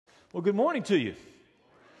Well, good morning to you.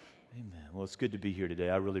 Amen. Well, it's good to be here today.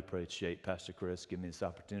 I really appreciate Pastor Chris giving me this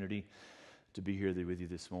opportunity to be here with you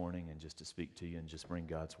this morning and just to speak to you and just bring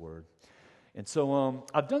God's word. And so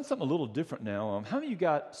I've done something a little different now. How many of you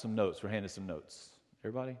got some notes? We're handing some notes.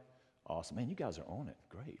 Everybody? Awesome. Man, you guys are on it.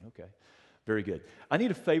 Great. Okay. Very good. I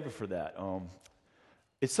need a favor for that.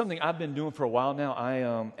 It's something I've been doing for a while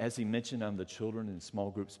now. As he mentioned, I'm the children and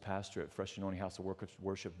small groups pastor at Fresh Anointing House of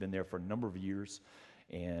Worship. Been there for a number of years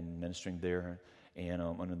and ministering there, and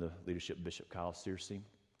under the leadership of Bishop Kyle Searcy.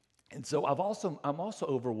 And so I'm also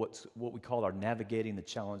over what we call our Navigating the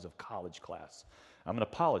Challenge of College class. I'm an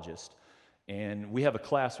apologist, and we have a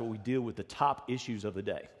class where we deal with the top issues of the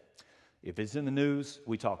day. If it's in the news,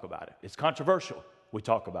 we talk about it. It's controversial, we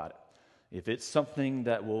talk about it. If it's something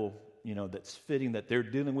that will, that's fitting that they're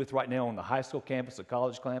dealing with right now on the high school campus, the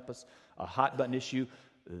college campus, a hot button issue,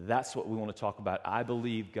 that's what we want to talk about. I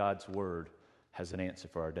believe God's word has an answer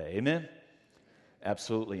for our day. Amen?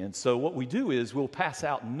 Absolutely. And so what we do is we'll pass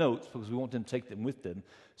out notes because we want them to take them with them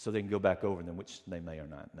so they can go back over them, which they may or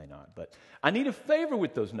may not. But I need a favor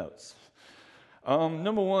with those notes.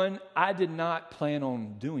 Number one, I did not plan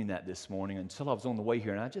on doing that this morning until I was on the way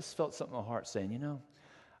here, and I just felt something in my heart saying,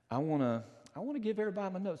 I want to give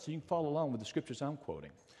everybody my notes so you can follow along with the scriptures I'm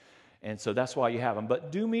quoting. And so that's why you have them.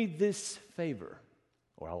 But do me this favor,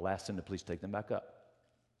 or I'll ask them to please take them back up.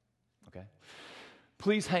 Okay?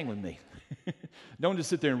 Please hang with me. Don't just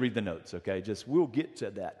sit there and read the notes, okay? We'll get to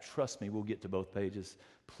that. Trust me, we'll get to both pages.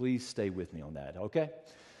 Please stay with me on that, okay?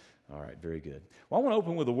 All right, very good. Well, I want to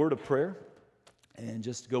open with a word of prayer and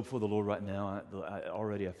just go before the Lord right now.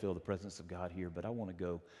 I feel the presence of God here, but I want to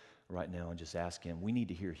go right now and just ask Him. We need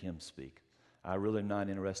to hear Him speak. I really am not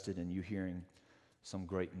interested in you hearing some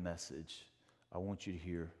great message. I want you to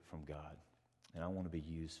hear from God, and I want to be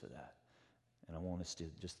used for that. And I want us to,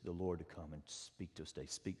 just the Lord to come and speak to us today.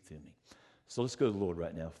 Speak through me. So let's go to the Lord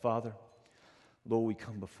right now. Father, Lord, we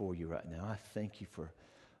come before you right now. I thank you for,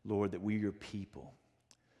 Lord, that we're your people.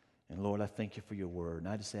 And Lord, I thank you for your word. And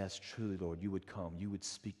I just ask truly, Lord, you would come. You would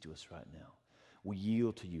speak to us right now. We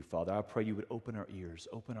yield to you, Father. I pray you would open our ears,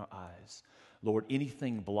 open our eyes. Lord,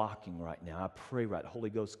 anything blocking right now, I pray right,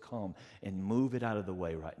 Holy Ghost, come and move it out of the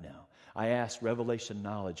way right now. I ask revelation,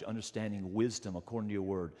 knowledge, understanding, wisdom according to your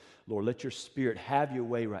word. Lord, let your spirit have your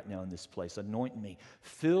way right now in this place. Anoint me.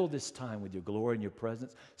 Fill this time with your glory and your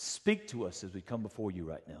presence. Speak to us as we come before you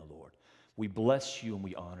right now, Lord. We bless you and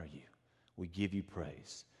we honor you. We give you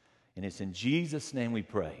praise. And it's in Jesus' name we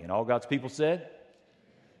pray. And all God's people said,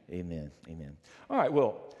 amen, amen. All right,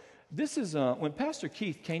 well, this is when Pastor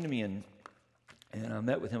Keith came to me and I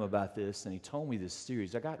met with him about this, and he told me this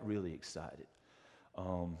series, I got really excited.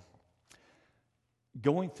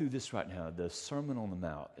 Going through this right now, the Sermon on the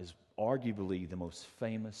Mount is arguably the most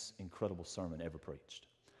famous, incredible sermon ever preached.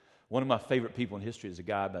 One of my favorite people in history is a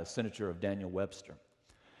guy by the Senator of Daniel Webster.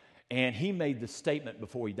 And he made the statement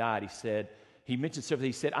before he died. He mentioned several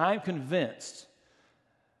things. He said, I'm convinced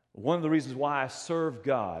one of the reasons why I serve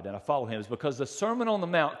God and I follow him is because the Sermon on the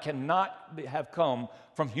Mount cannot have come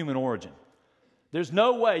from human origin. There's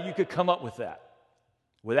no way you could come up with that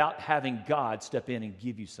without having God step in and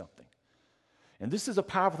give you something. And this is a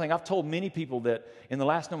powerful thing. I've told many people that in the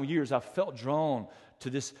last number of years, I've felt drawn to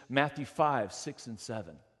this Matthew 5, 6, and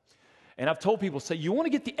 7. And I've told people, say, you want to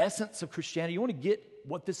get the essence of Christianity, you want to get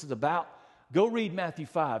what this is about, go read Matthew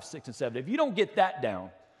 5, 6, and 7. If you don't get that down,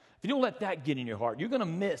 if you don't let that get in your heart, you're going to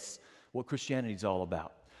miss what Christianity is all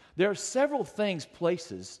about. There are several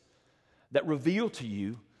places that reveal to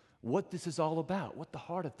you what this is all about, what the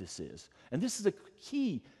heart of this is. And this is a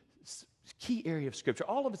key area of Scripture.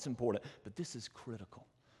 All of it's important, but this is critical.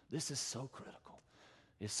 This is so critical.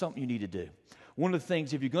 It's something you need to do. One of the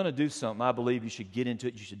things, if you're going to do something, I believe you should get into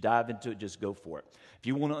it. You should dive into it. Just go for it. If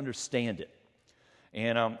you want to understand it.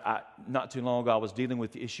 And not too long ago, I was dealing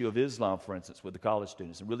with the issue of Islam, for instance, with the college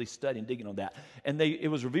students and really studying, digging on that. And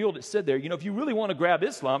it was revealed, it said there, if you really want to grab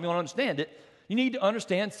Islam, you want to understand it, you need to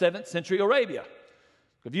understand 7th century Arabia.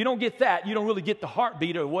 If you don't get that, you don't really get the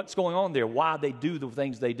heartbeat of what's going on there, why they do the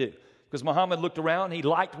things they do. Because Muhammad looked around, he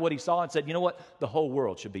liked what he saw and said, you know what, the whole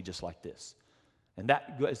world should be just like this. And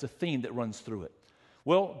that is a theme that runs through it.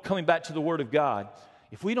 Well, coming back to the Word of God,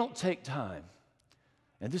 if we don't take time,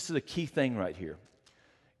 and this is a key thing right here,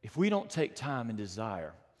 if we don't take time and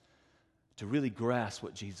desire to really grasp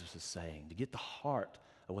what Jesus is saying, to get the heart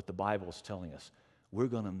of what the Bible is telling us, we're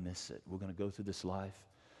going to miss it. We're going to go through this life.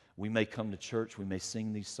 We may come to church. We may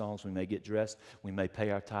sing these songs. We may get dressed. We may pay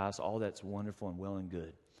our tithes. All that's wonderful and well and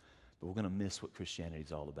good. But we're going to miss what Christianity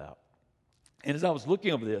is all about. And as I was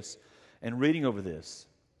looking over this and reading over this,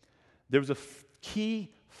 there was a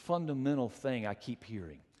key fundamental thing I keep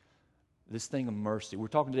hearing. This thing of mercy. We're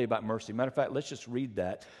talking today about mercy. Matter of fact, let's just read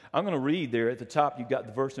that. I'm going to read there at the top. You've got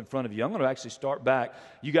the verse in front of you. I'm going to actually start back.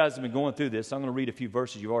 You guys have been going through this. I'm going to read a few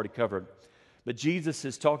verses you've already covered. But Jesus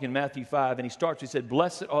is talking in Matthew 5, and he starts, he said,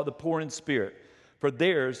 "Blessed are the poor in spirit, for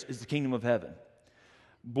theirs is the kingdom of heaven.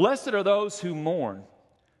 Blessed are those who mourn,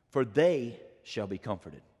 for they shall be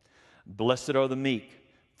comforted. Blessed are the meek,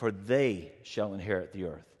 for they shall inherit the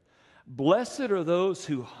earth. Blessed are those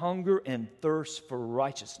who hunger and thirst for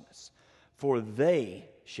righteousness, for they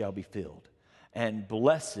shall be filled. And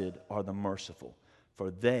blessed are the merciful,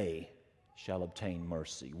 for they shall obtain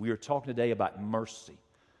mercy." We are talking today about mercy.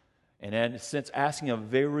 And in a sense, asking a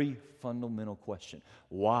very fundamental question.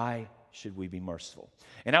 Why should we be merciful?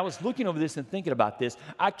 And I was looking over this and thinking about this.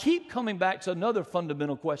 I keep coming back to another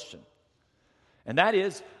fundamental question. And that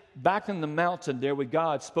is, back in the mountain there where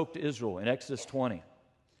God spoke to Israel in Exodus 20.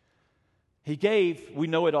 He gave, we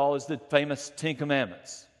know it all as the famous 10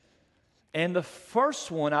 Commandments. And the first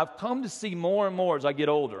one I've come to see more and more as I get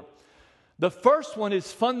older. The first one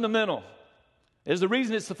is fundamental. There's the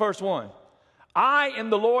reason it's the first one. I am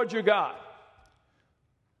the Lord your God.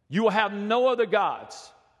 You will have no other gods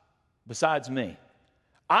besides me.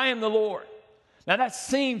 I am the Lord. Now that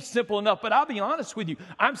seems simple enough, but I'll be honest with you.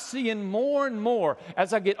 I'm seeing more and more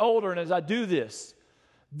as I get older and as I do this.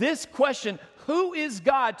 This question, who is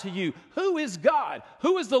God to you? Who is God?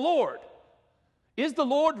 Who is the Lord? Is the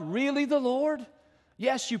Lord really the Lord?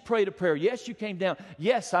 Yes, you prayed a prayer. Yes, you came down.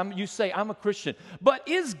 Yes, you say, I'm a Christian. But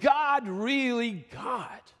is God really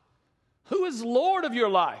God? Who is Lord of your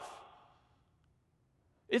life?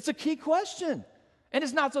 It's a key question. And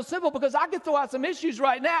it's not so simple because I could throw out some issues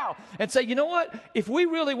right now and say, you know what? If we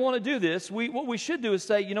really want to do this, what we should do is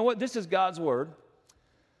say, you know what? This is God's Word.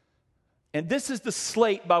 And this is the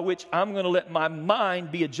slate by which I'm going to let my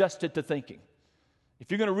mind be adjusted to thinking. If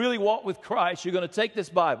you're going to really walk with Christ, you're going to take this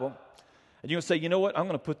Bible and you're going to say, you know what? I'm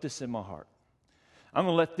going to put this in my heart. I'm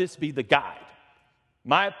going to let this be the guide.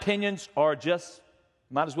 My opinions are just,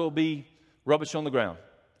 might as well be rubbish on the ground.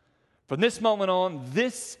 From this moment on,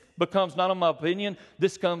 this becomes not my opinion,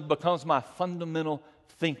 this becomes my fundamental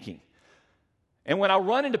thinking. And when I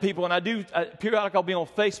run into people, and I do, periodically I'll be on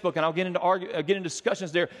Facebook and I'll get into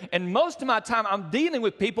discussions there, and most of my time I'm dealing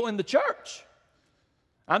with people in the church.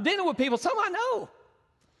 I'm dealing with people, some I know,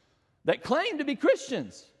 that claim to be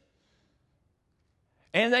Christians.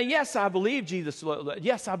 And they, yes, I believe Jesus.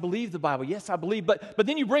 Yes, I believe the Bible. Yes, I believe. But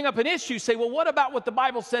then you bring up an issue, say, well, what about what the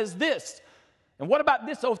Bible says this? And what about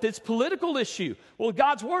this? Oh, if it's a political issue. Well,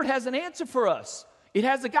 God's Word has an answer for us. It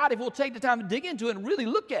has a God if we'll take the time to dig into it and really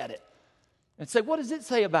look at it. And say, what does it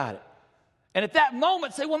say about it? And at that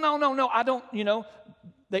moment, say, well, no, I don't,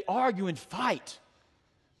 they argue and fight.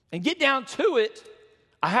 And get down to it,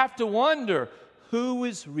 I have to wonder, who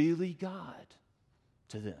is really God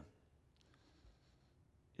to them?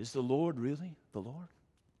 Is the Lord really the Lord?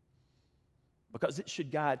 Because it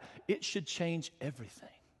should guide, it should change everything.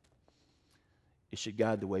 It should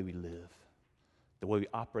guide the way we live, the way we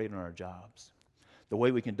operate on our jobs, the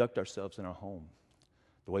way we conduct ourselves in our home,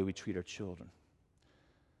 the way we treat our children,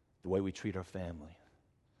 the way we treat our family,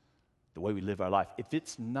 the way we live our life. If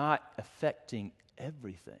it's not affecting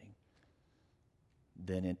everything,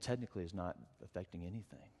 then it technically is not affecting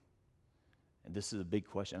anything. And this is a big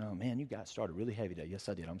question. Oh, man, you guys started really heavy today. Yes,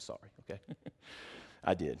 I did. I'm sorry, okay?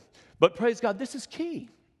 I did. But praise God, this is key.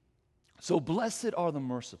 So blessed are the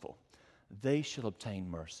merciful. They shall obtain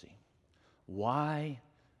mercy. Why?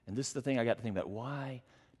 And this is the thing I got to think about. Why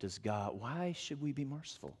should we be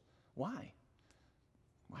merciful? Why?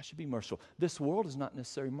 Why should we be merciful? This world is not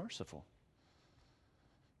necessarily merciful.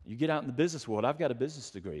 You get out in the business world. I've got a business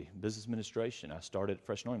degree, business administration. I started at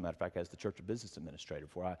Fresh Anointing, matter of fact, as the church of business administrator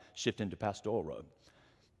before I shifted into pastoral road.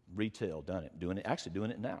 Retail, doing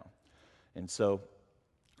it now. And so,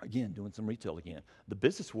 again, doing some retail again. The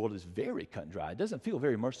business world is very cut and dry. It doesn't feel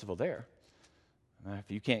very merciful there. If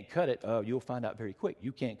you can't cut it, you'll find out very quick.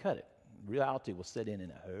 You can't cut it. Reality will set in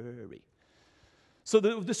a hurry. So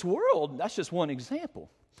this world, that's just one example.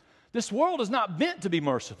 This world is not meant to be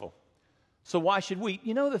merciful. So why should we?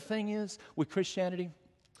 The thing is, with Christianity,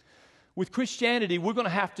 we're going to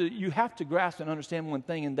have to, you have to grasp and understand one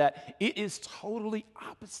thing, in that it is totally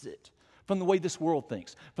opposite from the way this world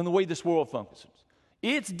thinks, from the way this world functions.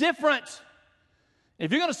 It's different.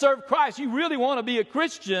 If you're going to serve Christ, you really want to be a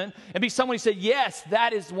Christian and be someone who said, yes,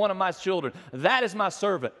 that is one of my children. That is my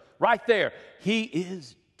servant. Right there. He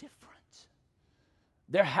is different.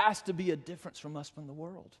 There has to be a difference from us from the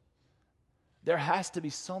world. There has to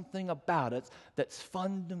be something about it that's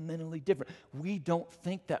fundamentally different. We don't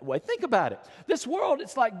think that way. Think about it. This world,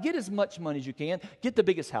 it's like get as much money as you can, get the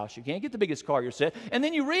biggest house you can, get the biggest car you're set. And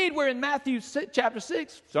then you read where in Matthew chapter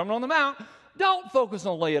 6, Sermon on the Mount, don't focus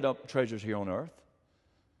on laying up treasures here on earth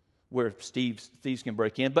where thieves can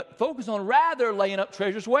break in, but focus on rather laying up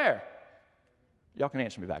treasures where? Y'all can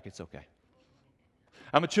answer me back. It's okay.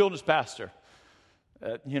 I'm a children's pastor.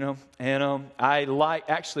 I like,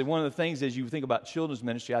 actually, one of the things as you think about children's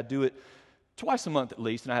ministry, I do it twice a month at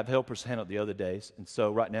least, and I have helpers handle it the other days. And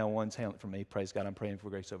so right now, one's handling it for me. Praise God, I'm praying for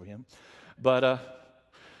grace over him. But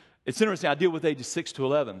it's interesting, I deal with ages 6 to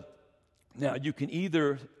 11. Now, you can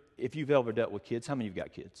either, if you've ever dealt with kids, how many of you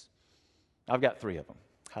got kids? I've got 3 of them.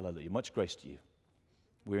 Hallelujah. Much grace to you.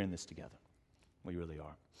 We're in this together. We really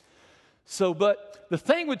are. So, but the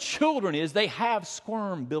thing with children is they have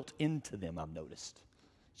squirm built into them, I've noticed.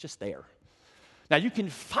 It's just there. Now, you can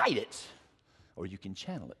fight it or you can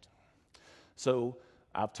channel it. So,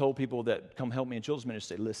 I've told people that come help me in children's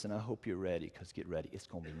ministry, say, listen, I hope you're ready, because get ready. It's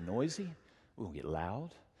going to be noisy. We're going to get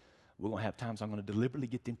loud. We're going to have times I'm going to deliberately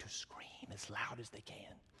get them to scream as loud as they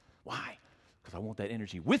can. Why? Because I want that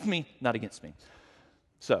energy with me, not against me.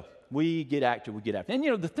 So, we get active.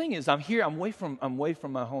 And, the thing is, I'm away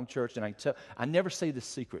from my home church, and I never say this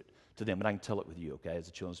secret to them, but I can tell it with you, okay, as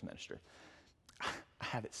a children's minister. I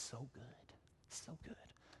have it so good.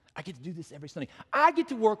 I get to do this every Sunday. I get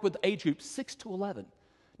to work with the age group 6 to 11.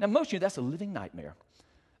 Now, most of you, that's a living nightmare.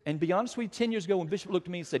 And to be honest with you, 10 years ago when Bishop looked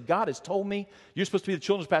at me and said, God has told me you're supposed to be the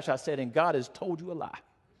children's pastor, I said, and God has told you a lie.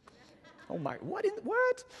 Oh, my,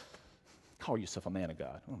 what? Call yourself a man of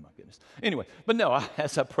God. Oh, my goodness. Anyway, but no,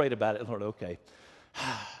 as I prayed about it, Lord, okay.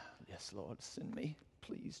 Yes, Lord, send me.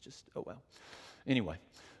 Please, oh, well. Anyway,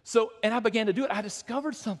 and I began to do it. I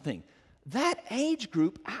discovered something. That age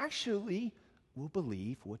group actually will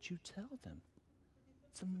believe what you tell them.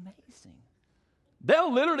 It's amazing.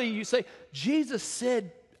 They'll literally, you say, Jesus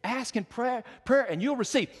said, ask in prayer, and you'll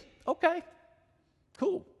receive. Okay,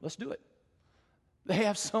 cool, let's do it. They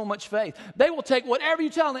have so much faith. They will take whatever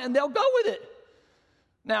you tell them, and they'll go with it.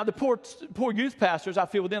 Now, the poor youth pastors, I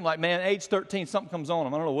feel with them like, man, age 13, something comes on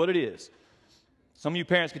them. I don't know what it is. Some of you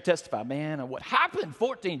parents could testify, man, what happened,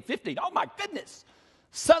 14, 15, oh my goodness.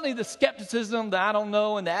 Suddenly the skepticism, the I don't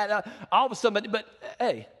know, and that, all of a sudden, but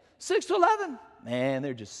hey, 6 to 11, man,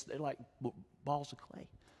 they're like balls of clay.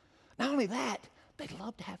 Not only that, they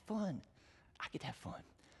love to have fun. I get to have fun.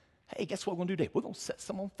 Hey, guess what we're going to do today? We're going to set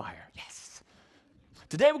something on fire. Yes.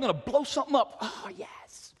 Today we're going to blow something up. Oh,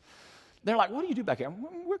 yes. They're like, what do you do back here?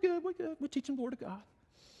 We're good. We're teaching the Word of God.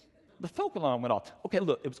 The folk alarm went off. Okay,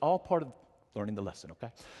 look, it was all part of learning the lesson, okay?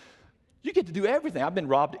 You get to do everything. I've been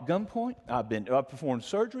robbed at gunpoint. I've performed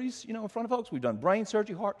surgeries, in front of folks. We've done brain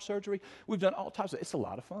surgery, heart surgery. We've done all types of. It's a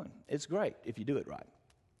lot of fun. It's great if you do it right.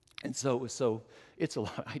 And so it's a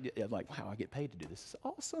lot. I'm like, wow, I get paid to do this. It's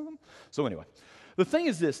awesome. So anyway, the thing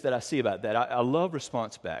is this that I see about that. I love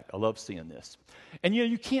response back. I love seeing this. And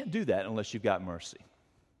you can't do that unless you've got mercy.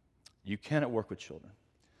 You cannot work with children.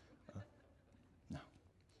 No,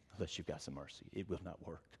 unless you've got some mercy. It will not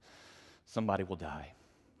work. Somebody will die.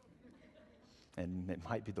 And it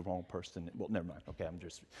might be the wrong person. Well, never mind. Okay,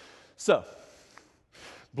 So,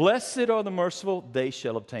 blessed are the merciful, they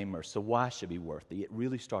shall obtain mercy. So why should it be worthy? It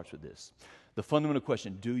really starts with this. The fundamental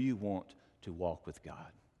question, do you want to walk with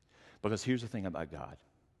God? Because here's the thing about God.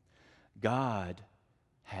 God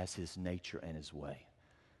has his nature and his way.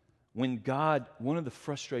 One of the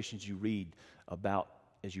frustrations you read about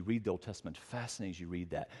as you read the Old Testament, fascinating as you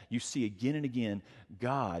read that. You see again and again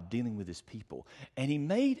God dealing with his people. And he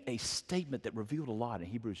made a statement that revealed a lot in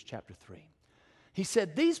Hebrews chapter 3. He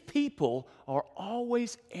said, these people are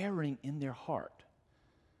always erring in their heart,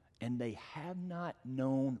 and they have not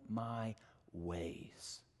known my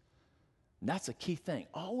ways. And that's a key thing.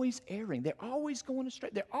 Always erring. They're always going astray.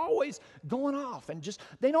 They're always going off and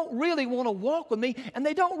they don't really want to walk with me, and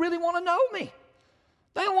they don't really want to know me.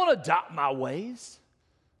 They don't want to adopt my ways.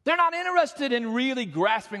 They're not interested in really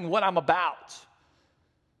grasping what I'm about.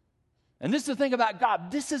 And this is the thing about God.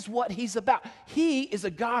 This is what he's about. He is a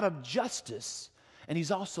God of justice, and he's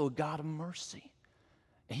also a God of mercy.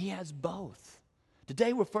 And he has both.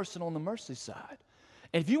 Today we're first on the mercy side.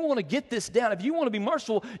 And if you want to get this down, if you want to be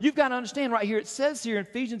merciful, you've got to understand right here, it says here in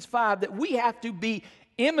Ephesians 5 that we have to be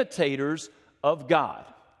imitators of God.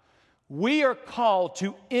 We are called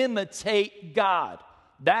to imitate God.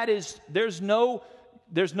 That is, there's no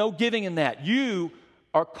giving in that. You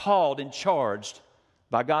are called and charged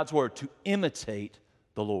by God's word to imitate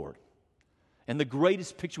the Lord. And the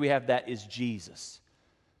greatest picture we have of that is Jesus.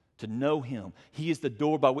 to know Him. He is the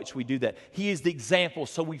door by which we do that. He is the example,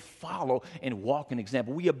 so we follow and walk an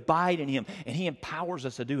example. We abide in Him, and He empowers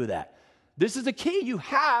us to do that. This is the key. You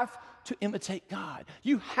have to imitate God.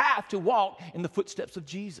 You have to walk in the footsteps of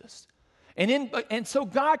Jesus. And so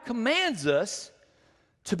God commands us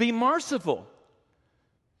to be merciful.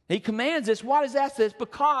 He commands us. Why does that say? It's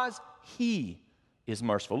because He is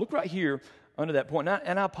merciful. Look right here under that point.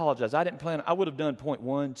 And I apologize. I didn't plan. I would have done point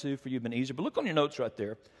 1, 2 for you, been easier. But look on your notes right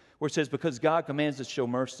there where it says, because God commands us to show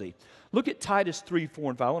mercy. Look at Titus 3,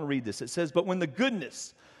 4, and 5. I want to read this. It says, but when the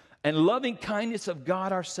goodness and loving kindness of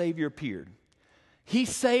God our Savior appeared, He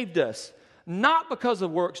saved us, not because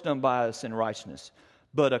of works done by us in righteousness,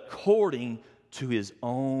 but according to His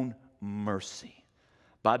own mercy,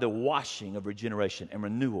 by the washing of regeneration and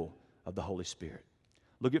renewal of the Holy Spirit.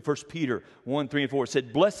 Look at 1 Peter 1, 3, and 4. It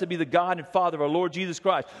said, blessed be the God and Father of our Lord Jesus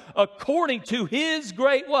Christ, according to His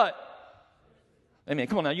great what? Amen.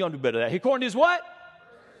 Come on now, you don't do better than that. According to His what?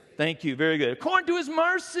 Mercy. Thank you. Very good. According to His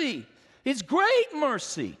mercy, His great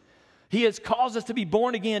mercy, He has caused us to be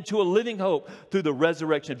born again to a living hope through the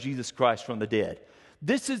resurrection of Jesus Christ from the dead.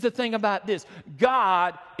 This is the thing about this.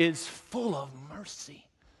 God is full of mercy.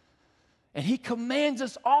 And He commands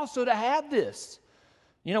us also to have this.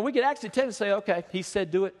 You know, we could actually tend to say, okay, He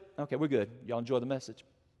said do it. Okay, we're good. Y'all enjoy the message.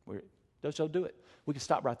 So do it. We can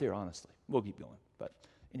stop right there, honestly. We'll keep going. But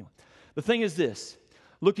anyway, the thing is this.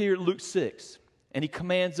 Look here at Luke 6. And He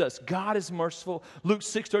commands us. God is merciful. Luke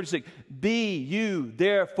 6:36. Be you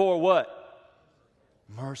therefore what?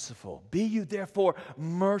 Merciful. Be you therefore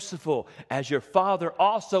merciful, as your Father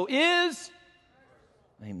also is.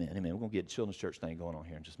 Amen. Amen. We're going to get a children's church thing going on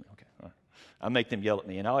here in just a minute. Okay. All right. I make them yell at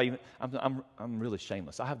me, and I'm really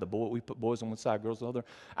shameless. I have the boy. We put boys on one side, girls on the other.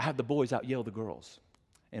 I have the boys out yell the girls,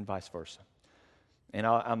 and vice versa. And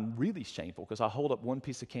I'm really shameful because I hold up one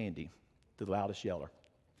piece of candy to the loudest yeller.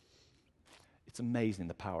 It's amazing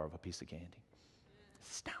the power of a piece of candy.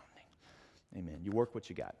 Astounding. Amen. You work what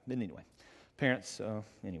you got. But anyway, parents,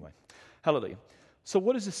 anyway. Hallelujah. So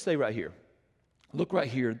what does this say right here? Look right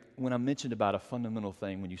here when I mentioned about a fundamental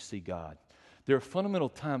thing when you see God. There are fundamental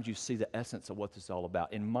times you see the essence of what this is all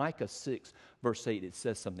about. In Micah 6, verse 8, it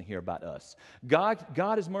says something here about us.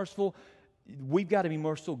 God is merciful. We've got to be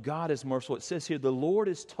merciful. God is merciful. It says here, the Lord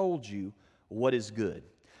has told you what is good.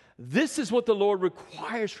 This is what the Lord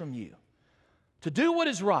requires from you. To do what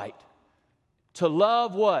is right. To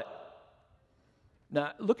love what?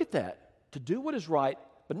 Now, look at that. To do what is right,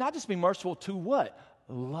 but not just be merciful, to what?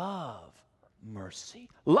 Love mercy.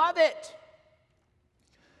 Love it.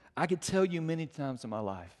 I could tell you many times in my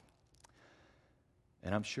life,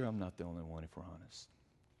 and I'm sure I'm not the only one if we're honest,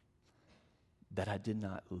 that I did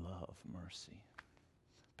not love mercy.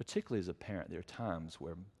 Particularly as a parent, there are times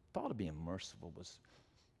where thought of being merciful was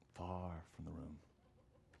far from the room.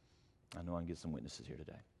 I know I can get some witnesses here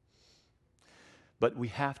today. But we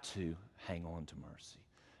have to hang on to mercy.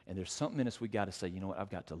 And there's something in us we got to say, you know what, I've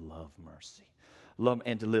got to love mercy. Love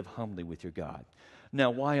and to live humbly with your God. Now,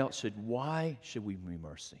 why should we be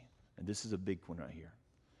mercy? And this is a big one right here.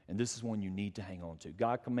 And this is one you need to hang on to.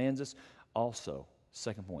 God commands us also,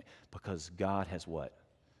 second point, because God has what?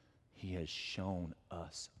 He has shown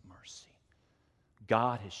us mercy.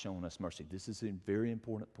 God has shown us mercy. This is a very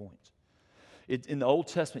important point. In the Old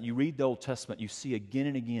Testament, you read the Old Testament, you see again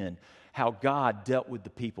and again how God dealt with the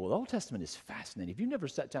people. The Old Testament is fascinating. If you've never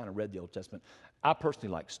sat down and read the Old Testament, I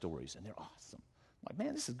personally like stories, and they're awesome. I'm like,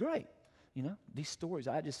 man, this is great. You know, these stories,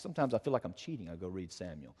 sometimes I feel like I'm cheating. I go read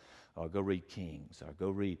Samuel, or I go read Kings, or I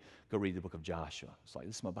go read the book of Joshua. It's like,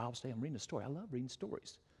 this is my Bible study. I'm reading a story. I love reading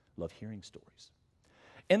stories. I love hearing stories.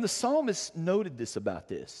 And the psalmist noted this about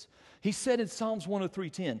this. He said in Psalms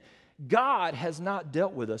 103:10, God has not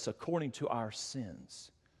dealt with us according to our sins,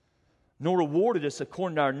 nor rewarded us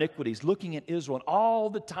according to our iniquities. Looking at Israel, and all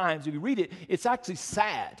the times, if you read it, it's actually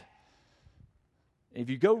sad. If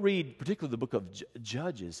you go read, particularly the book of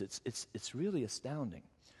Judges, it's really astounding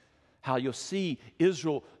how you'll see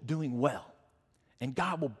Israel doing well, and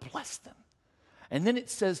God will bless them. And then it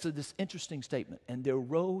says to this interesting statement, and there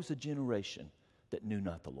rose a generation that knew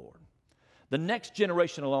not the Lord. The next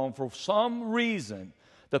generation alone, for some reason,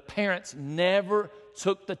 the parents never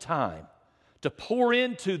took the time to pour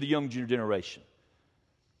into the young generation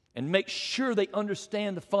and make sure they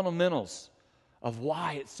understand the fundamentals of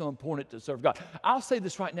why it's so important to serve God. I'll say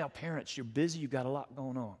this right now, parents, you're busy, you've got a lot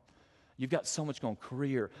going on. You've got so much going on,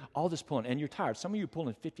 career, all this pulling, and you're tired. Some of you are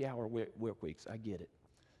pulling 50-hour work weeks. I get it.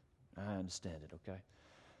 I understand it, okay?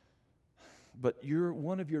 But you're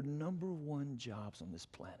one of your number one jobs on this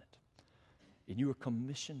planet, and you are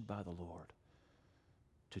commissioned by the Lord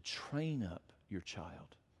to train up your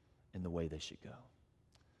child in the way they should go.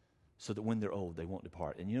 so that when they're old, they won't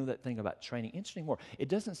depart. And you know that thing about training? Interesting word. It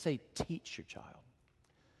doesn't say teach your child.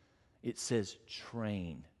 It says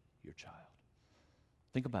train your child.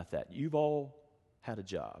 Think about that. You've all had a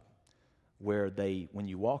job where when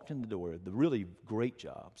you walked in the door, the really great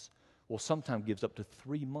jobs will sometimes gives up to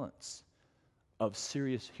 3 months of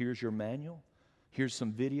serious, here's your manual, here's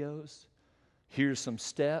some videos, here's some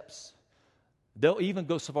steps. They'll even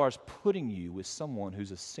go so far as putting you with someone who's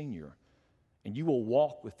a senior, and you will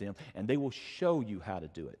walk with them, and they will show you how to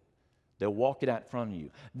do it. They'll walk it out in front of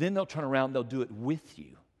you. Then they'll turn around, they'll do it with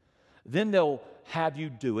you. Then they'll have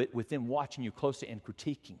you do it with them watching you closely and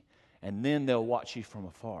critiquing. And then they'll watch you from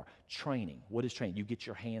afar. Training. What is training? You get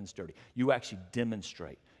your hands dirty. You actually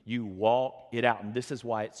demonstrate. You walk it out. And this is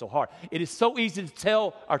why it's so hard. It is so easy to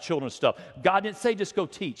tell our children stuff. God didn't say just go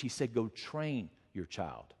teach. He said go train your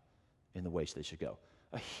child in the ways they should go.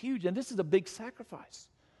 And this is a big sacrifice.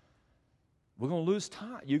 We're going to lose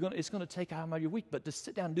time. It's going to take time out of your week. But to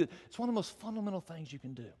sit down and do it, it's one of the most fundamental things you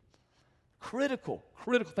can do. Critical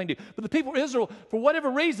thing to do. But the people of Israel, for whatever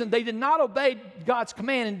reason, they did not obey God's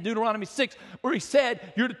command in Deuteronomy 6, where he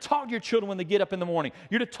said, you're to talk to your children when they get up in the morning.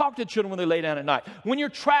 You're to talk to children when they lay down at night. When you're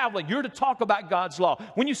traveling, you're to talk about God's law.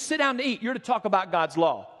 When you sit down to eat, you're to talk about God's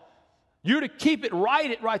law. You're to keep it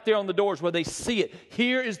right there on the doors where they see it.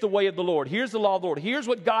 Here is the way of the Lord. Here's the law of the Lord. Here's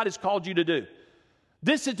what God has called you to do.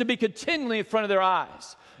 This is to be continually in front of their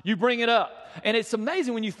eyes. You bring it up. And it's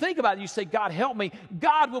amazing when you think about it, you say, God, help me.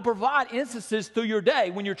 God will provide instances through your day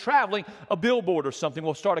when you're traveling, a billboard or something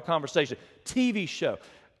will start a conversation. TV show.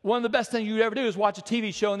 One of the best things you could ever do is watch a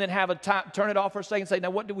TV show and then have a time, turn it off for a second and say, now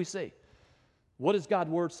what do we see? What does God's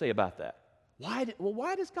word say about that?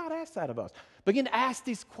 Why does God ask that of us? Begin to ask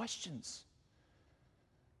these questions.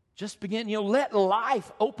 Just begin, let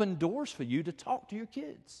life open doors for you to talk to your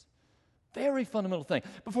kids. Very fundamental thing.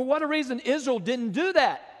 But for whatever reason, Israel didn't do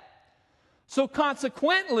that. So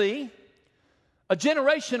consequently, a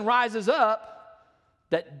generation rises up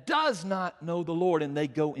that does not know the Lord, and they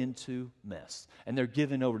go into mess. And they're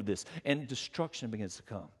given over to this. And destruction begins to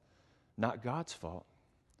come. Not God's fault.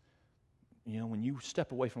 When you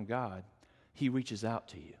step away from God, He reaches out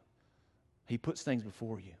to you. He puts things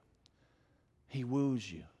before you. He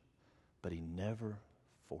woos you, but He never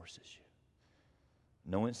forces you.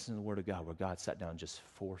 No instance in the Word of God where God sat down and just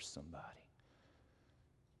forced somebody.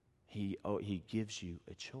 He gives you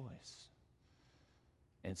a choice.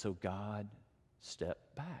 And so God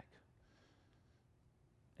stepped back.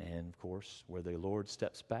 And of course, where the Lord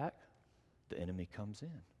steps back, the enemy comes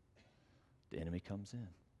in. The enemy comes in.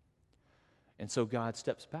 And so God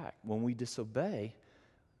steps back. When we disobey,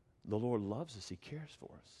 the Lord loves us. He cares for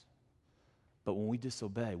us. But when we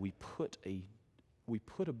disobey, we put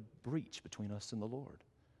a breach between us and the Lord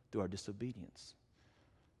through our disobedience.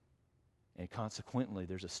 And consequently,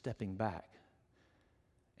 there's a stepping back.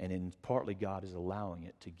 And partly God is allowing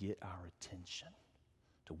it to get our attention,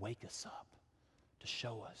 to wake us up, to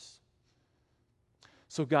show us.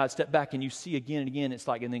 So God stepped back, and you see again and again, it's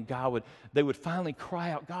like, and then they would finally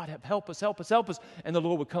cry out, God, help us, help us, help us. And the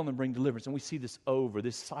Lord would come and bring deliverance. And we see this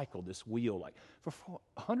cycle, this wheel, like for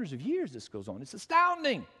hundreds of years this goes on. It's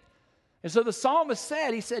astounding. And so the psalmist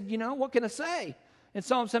said, what can I say? In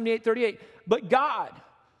Psalm 78:38, but God,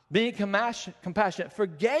 being compassionate,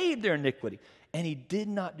 forgave their iniquity, and He did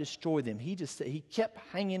not destroy them. He kept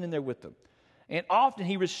hanging in there with them. And often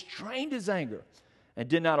He restrained His anger and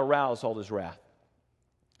did not arouse all His wrath.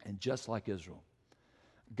 And just like Israel,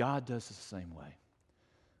 God does the same way.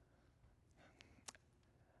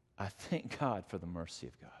 I thank God for the mercy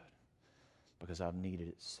of God because I've needed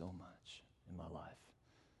it so much in my life.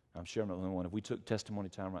 I'm sure I'm not the only one. If we took testimony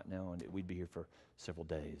time right now, and we'd be here for several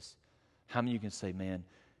days. How many of you can say, man,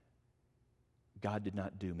 God did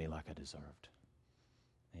not do me like I deserved?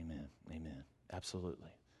 Amen. Amen. Absolutely.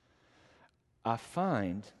 I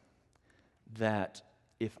find that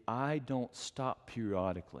if I don't stop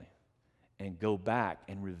periodically and go back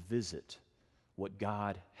and revisit what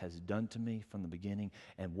God has done to me from the beginning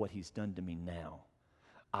and what He's done to me now,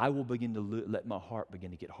 I will begin to let my heart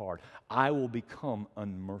begin to get hard. I will become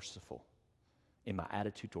unmerciful in my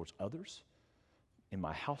attitude towards others, in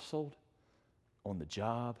my household, on the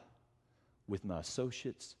job, with my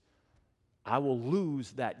associates. I will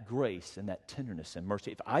lose that grace and that tenderness and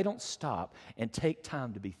mercy if I don't stop and take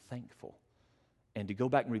time to be thankful and to go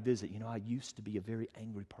back and revisit. I used to be a very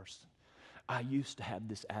angry person. I used to have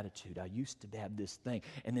this attitude. I used to have this thing.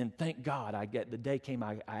 And then thank God, the day came,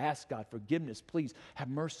 I asked God, forgiveness, please have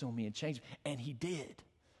mercy on me and change me. And He did.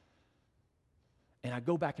 And I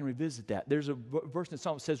go back and revisit that. There's a verse in the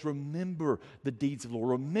Psalm that says, remember the deeds of the Lord.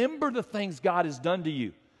 Remember the things God has done to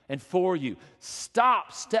you. and for you.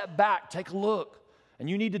 Stop, step back, take a look. And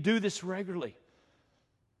you need to do this regularly.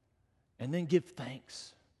 And then give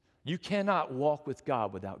thanks. You cannot walk with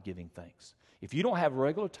God without giving thanks. If you don't have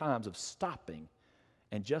regular times of stopping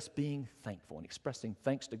and just being thankful and expressing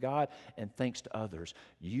thanks to God and thanks to others,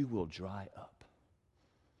 you will dry up.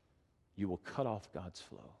 You will cut off God's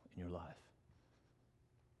flow in your life.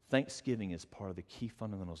 Thanksgiving is part of the key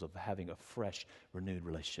fundamentals of having a fresh, renewed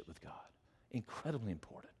relationship with God. Incredibly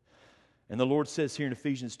important. And the Lord says here in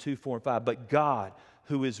Ephesians 2, 4, and 5, but God,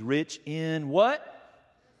 who is rich in what?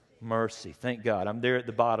 Mercy. Thank God. I'm there at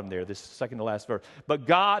the bottom there, this second to last verse. But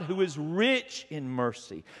God, who is rich in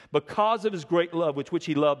mercy, because of his great love with which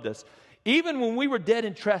he loved us, even when we were dead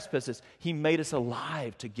in trespasses, he made us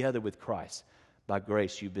alive together with Christ. By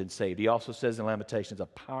grace you've been saved. He also says in Lamentations, a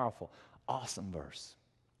powerful, awesome verse.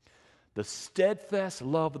 The steadfast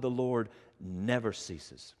love of the Lord never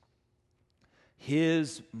ceases.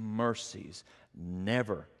 His mercies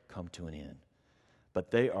never come to an end,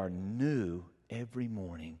 but they are new every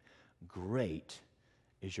morning. Great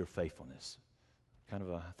is your faithfulness. I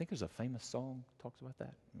think there's a famous song that talks about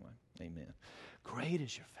that. Anyway, amen. Great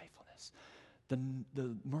is your faithfulness.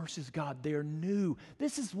 The mercies of God, they are new.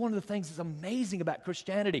 This is one of the things that's amazing about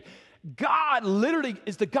Christianity. God literally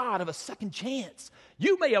is the God of a second chance.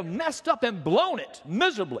 You may have messed up and blown it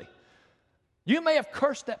miserably. You may have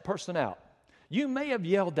cursed that person out. You may have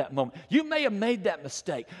yelled that moment. You may have made that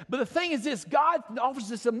mistake. But the thing is this, God offers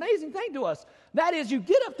this amazing thing to us. That is, you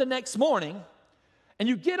get up the next morning and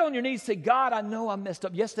you get on your knees and say, God, I know I messed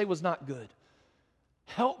up. Yesterday was not good.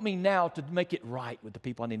 Help me now to make it right with the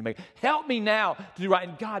people I need to make. Help me now to do right.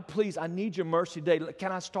 And God, please, I need your mercy today.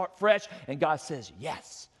 Can I start fresh? And God says,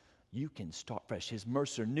 yes, you can start fresh. His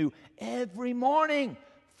mercies are new every morning.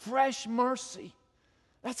 Fresh mercy.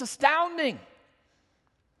 That's astounding.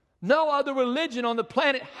 No other religion on the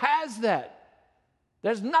planet has that.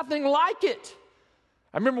 There's nothing like it.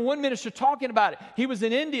 I remember one minister talking about it. He was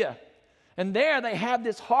in India, and there they have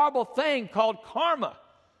this horrible thing called karma.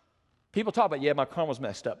 People talk about, yeah, my karma's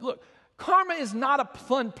messed up. Look, karma is not a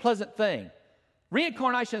fun, pleasant thing.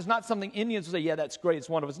 Reincarnation is not something Indians will say, yeah, that's great, it's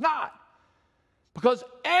wonderful. It's not. Because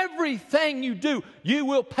everything you do, you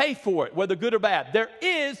will pay for it, whether good or bad. There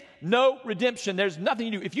is no redemption. There's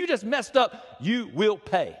nothing you do. If you just messed up, you will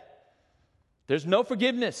pay. There's no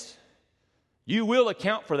forgiveness. You will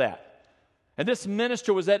account for that. And this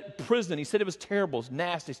minister was at prison. He said it was terrible, it was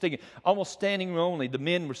nasty, stinking, almost standing room only. The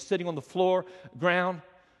men were sitting on the floor, ground.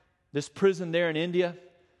 This prison there in India,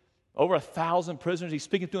 over 1,000 prisoners. He's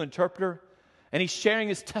speaking to an interpreter, and he's sharing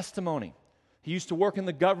his testimony. He used to work in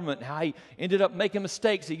the government, and how he ended up making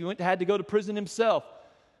mistakes. He had to go to prison himself,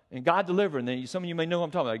 and God delivered. And then some of you may know who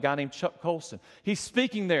I'm talking about, a guy named Chuck Colson. He's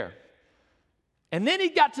speaking there. And then he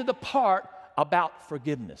got to the part about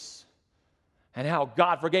forgiveness and how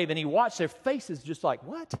God forgave. And he watched their faces just like,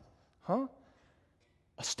 what? Huh?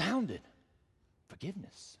 Astounded.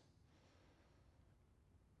 Forgiveness.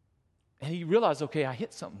 And he realized, okay, I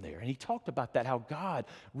hit something there. And he talked about that, how God,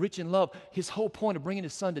 rich in love, his whole point of bringing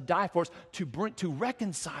his son to die for us, to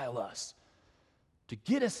reconcile us, to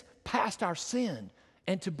get us past our sin,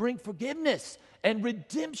 and to bring forgiveness and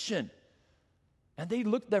redemption. And they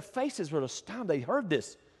looked, their faces were astounded. They heard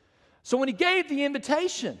this. So when he gave the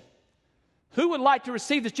invitation, who would like to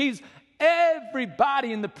receive this Jesus?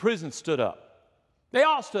 Everybody in the prison stood up. They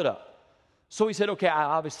all stood up. So he said, okay, I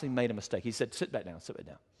obviously made a mistake. He said, sit back down, sit back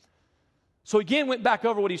down. So again, went back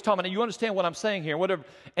over what he's talking about. You understand what I'm saying here, whatever.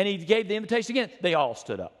 And he gave the invitation again. They all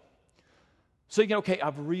stood up. So again, okay,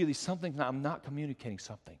 I'm not communicating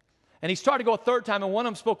something. And he started to go a third time, and one of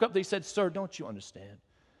them spoke up. They said, sir, don't you understand?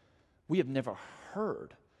 We have never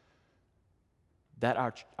heard that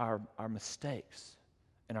our mistakes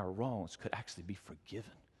and our wrongs could actually be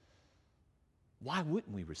forgiven. Why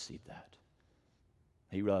wouldn't we receive that?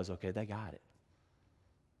 He realized, okay, they got it.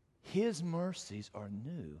 His mercies are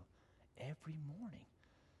new every morning.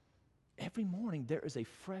 Every morning there is a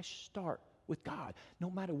fresh start with God.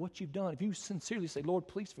 No matter what you've done, if you sincerely say, Lord,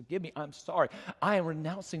 please forgive me, I'm sorry. I am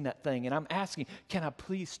renouncing that thing, and I'm asking, can I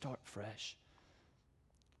please start fresh?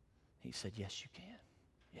 He said, yes, you can.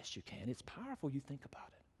 Yes, you can. It's powerful. You think about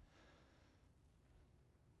it.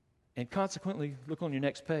 And consequently, look on your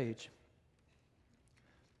next page.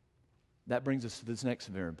 That brings us to this next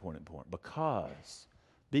very important point.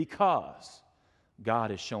 Because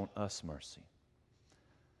God has shown us mercy,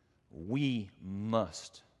 we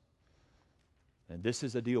must, and this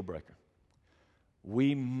is a deal breaker,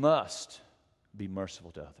 we must be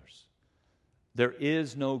merciful to others. There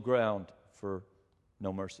is no ground for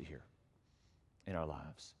no mercy here in our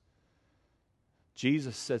lives.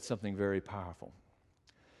 Jesus said something very powerful.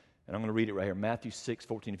 And I'm going to read it right here, Matthew 6,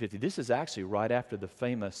 14 and 15. This is actually right after the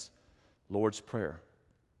famous Lord's Prayer.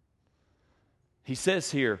 He says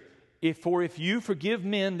here, if you forgive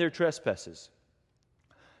men their trespasses,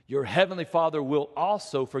 your heavenly Father will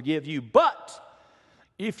also forgive you. But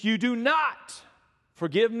if you do not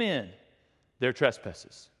forgive men their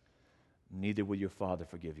trespasses, neither will your Father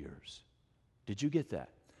forgive yours. Did you get that?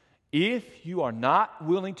 If you are not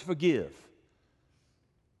willing to forgive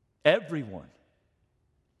everyone,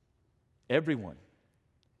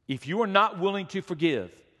 if you are not willing to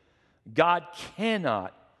forgive, God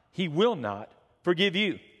cannot, He will not forgive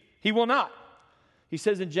you. He will not. He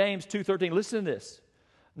says in James 2:13, listen to this.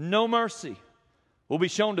 No mercy will be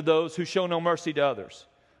shown to those who show no mercy to others.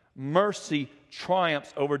 Mercy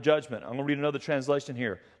triumphs over judgment. I'm going to read another translation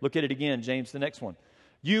here. Look at it again, James, the next one.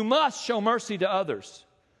 You must show mercy to others,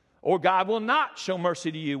 or God will not show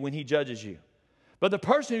mercy to you when He judges you. But the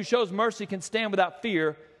person who shows mercy can stand without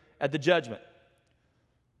fear at the judgment.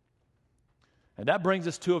 And that brings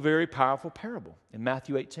us to a very powerful parable in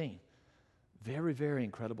Matthew 18. Very, very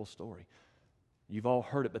incredible story. You've all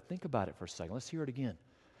heard it, but think about it for a second. Let's hear it again.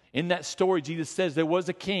 In that story, Jesus says there was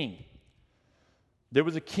a king. There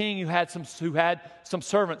was a king who had some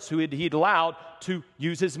servants who he'd allowed to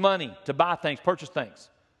use his money to buy things, purchase things.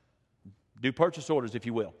 Do purchase orders, if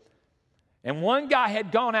you will. And one guy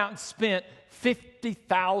had gone out and spent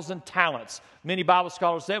 50,000 talents. Many Bible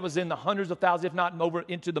scholars say it was in the hundreds of thousands, if not over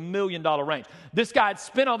into the $1 million range. This guy had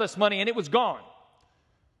spent all this money and it was gone.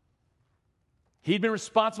 He'd been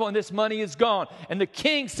responsible and this money is gone. And the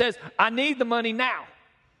king says, I need the money now.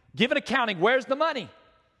 Give an accounting. Where's the money?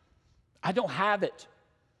 I don't have it.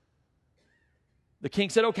 The king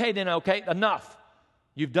said, okay, enough.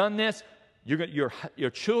 You've done this. Your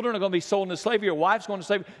children are going to be sold into slavery. Your wife's going to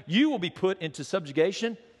slavery. You will be put into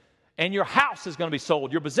subjugation. And your house is going to be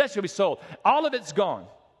sold. Your possession will be sold. All of it's gone.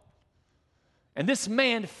 And this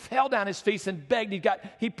man fell down his face and begged.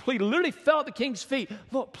 He pleaded, literally fell at the king's feet.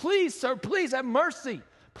 Look, please, sir, please have mercy.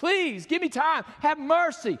 Please, give me time. Have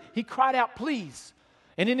mercy. He cried out, please.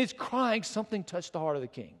 And in his crying, something touched the heart of the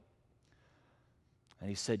king. And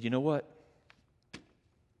he said, you know what?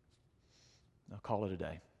 I'll call it a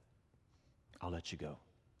day. I'll let you go.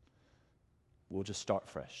 We'll just start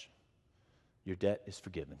fresh. Your debt is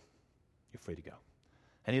forgiven. You're free to go.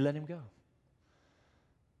 And he let him go.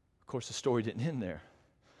 Of course, the story didn't end there.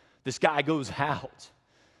 This guy goes out.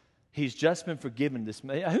 He's just been forgiven.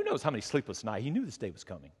 Who knows how many sleepless nights? He knew this day was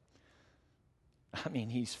coming. I mean,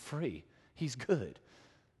 he's free. He's good.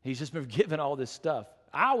 He's just been forgiven all this stuff.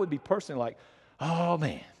 I would be personally like, oh,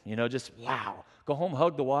 man, just wow. Go home,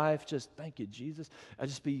 hug the wife, just thank you, Jesus. I'd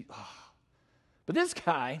just be, oh. But this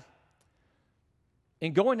guy,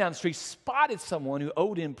 in going down the street, spotted someone who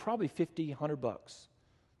owed him probably $50, $100,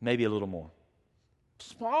 maybe a little more.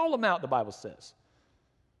 Small amount, the Bible says.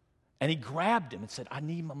 And he grabbed him and said, I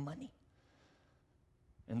need my money.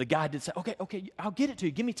 And the guy did say, okay, I'll get it to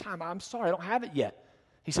you. Give me time. I'm sorry, I don't have it yet.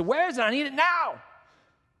 He said, where is it? I need it now.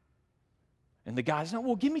 And the guy said,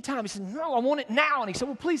 well, give me time. He said, no, I want it now. And he said,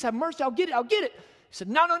 well, please have mercy. I'll get it. He said,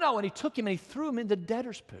 no. And he took him and he threw him into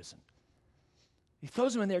debtor's prison. He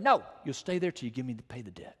throws him in there. No, you'll stay there till you pay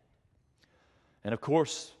the debt. And of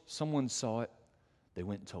course, someone saw it. They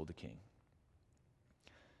went and told the king.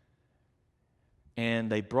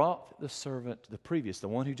 And they brought the servant, the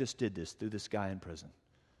one who just did this, threw this guy in prison.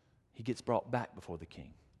 He gets brought back before the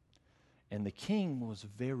king. And the king was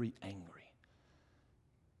very angry.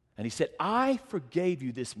 And he said, I forgave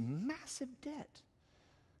you this massive debt.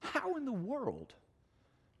 How in the world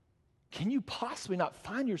can you possibly not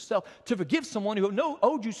find yourself to forgive someone who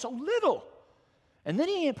owed you so little? And then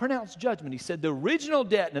he pronounced judgment. He said, the original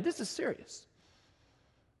debt, now this is serious.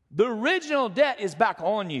 The original debt is back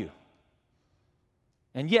on you.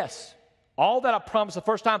 And yes, all that I promised the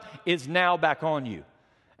first time is now back on you.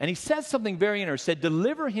 And he said something very interesting. He said,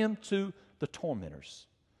 deliver him to the tormentors.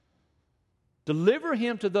 Deliver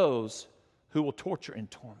him to those who will torture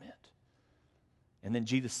and torment. And then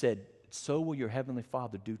Jesus said, so will your heavenly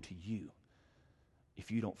Father do to you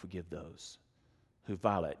if you don't forgive those who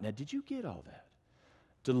violate. Now, did you get all that?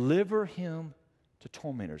 Deliver him to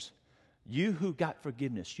tormentors. You who got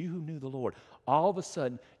forgiveness, you who knew the Lord, all of a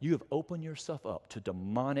sudden you have opened yourself up to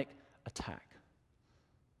demonic attack,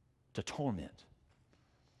 to torment.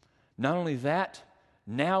 Not only that,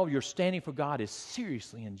 now your standing for God is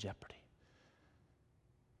seriously in jeopardy.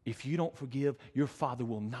 If you don't forgive, your Father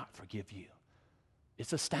will not forgive you.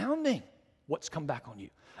 It's astounding what's come back on you.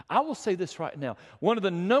 I will say this right now. One of the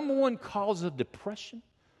number one causes of depression,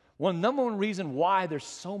 One number one reason why there's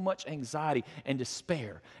so much anxiety and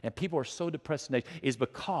despair and people are so depressed today is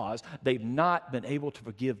because they've not been able to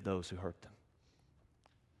forgive those who hurt them.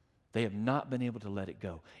 They have not been able to let it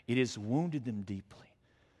go. It has wounded them deeply.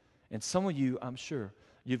 And some of you, I'm sure,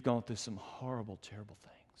 you've gone through some horrible, terrible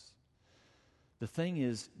things. The thing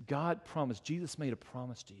is, God promised, Jesus made a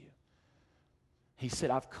promise to you. He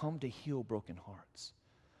said, I've come to heal broken hearts.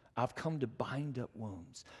 I've come to bind up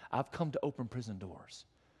wounds. I've come to open prison doors.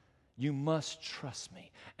 You must trust me.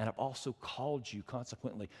 And I've also called you,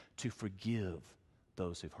 consequently, to forgive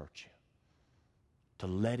those who've hurt you. To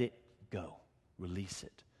let it go. Release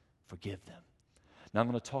it. Forgive them. Now I'm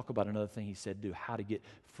going to talk about another thing he said do, how to get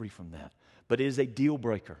free from that. But it is a deal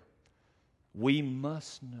breaker. We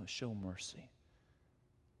must show mercy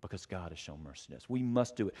because God has shown mercy to us. We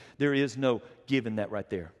must do it. There is no giving that right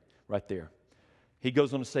there. Right there. He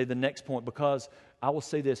goes on to say the next point, because I will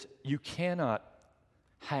say this, you cannot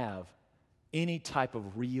have any type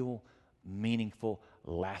of real, meaningful,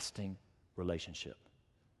 lasting relationship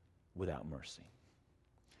without mercy.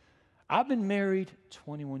 I've been married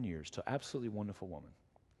 21 years to an absolutely wonderful woman.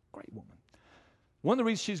 Great woman. One of the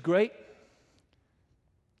reasons she's great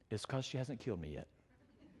is because she hasn't killed me yet.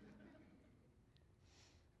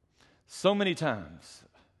 So many times,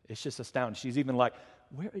 it's just astounding. She's even like,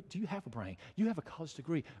 "Where do you have a brain? You have a college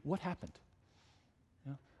degree. What happened?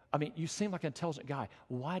 You know? I mean, you seem like an intelligent guy.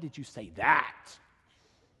 Why did you say that?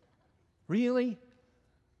 Really?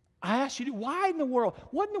 I asked you to, why in the world?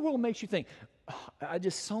 What in the world makes you think?" I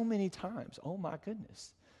just so many times, oh my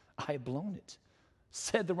goodness, I have blown it.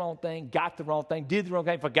 Said the wrong thing, got the wrong thing, did the wrong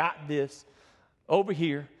thing, forgot this. Over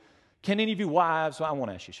here. Can any of you wives, well, I won't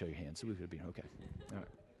ask you to show your hands, so we could be okay. All right.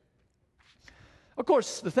 Of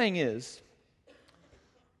course, the thing is,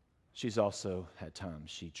 she's also had times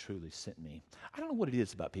she truly sent me. I don't know what it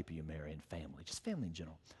is about people you marry and family, just family in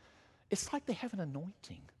general. It's like they have an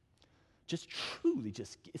anointing. Just truly,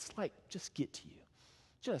 it's like, just get to you.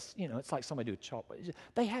 Just, it's like somebody do a chop.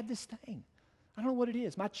 They have this thing. I don't know what it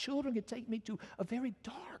is. My children could take me to a very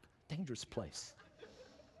dark, dangerous place.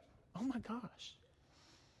 Oh my gosh.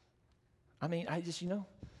 I mean, I just,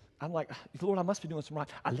 I'm like, Lord, I must be doing something right.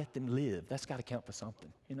 I let them live. That's got to count for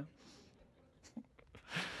something,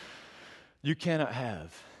 You cannot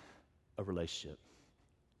have a relationship,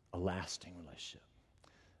 a lasting relationship,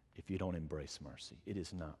 if you don't embrace mercy. It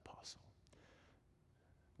is not possible.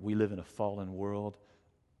 We live in a fallen world.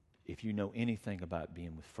 If you know anything about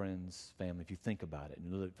being with friends, family, if you think about it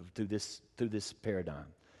and live through this paradigm,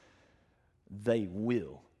 they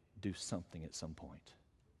will do something at some point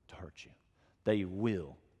to hurt you. They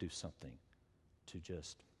will do something to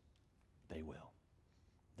they will.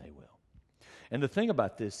 They will. And the thing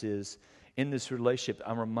about this is, in this relationship,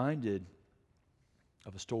 I'm reminded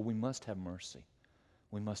of a story. We must have mercy.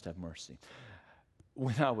 We must have mercy.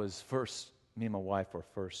 When me and my wife were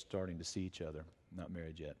first starting to see each other, not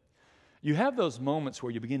married yet, you have those moments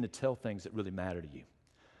where you begin to tell things that really matter to you.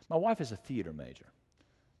 My wife is a theater major.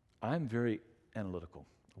 I'm very analytical.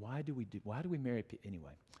 Why do we marry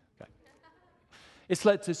anyway? Okay. It's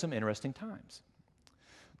led to some interesting times.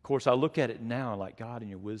 Of course, I look at it now like, God, in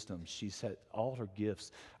your wisdom, she said all her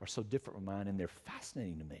gifts are so different from mine, and they're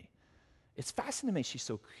fascinating to me. It's fascinating to me. She's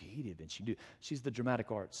so creative, and she's the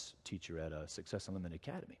dramatic arts teacher at Success Unlimited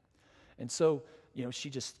Academy. And so, she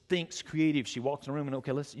just thinks creative. She walks in the room and,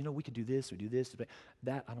 okay, let's, we could do this, we do this.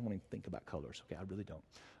 That, I don't want to think about colors, okay? I really don't,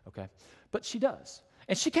 okay? But she does.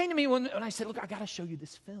 And she came to me and I said, look, I got to show you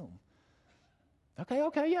this film.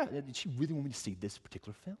 Okay, yeah. She really wanted me to see this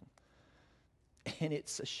particular film. And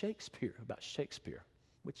it's about Shakespeare,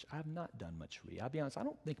 which I've not done much reading. I'll be honest, I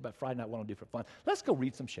don't think about Friday night what I'll do for fun. Let's go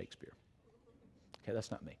read some Shakespeare. Okay,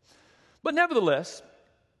 that's not me. But nevertheless,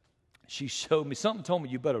 she showed me, something told me,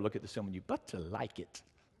 you better look at this film and you better like it.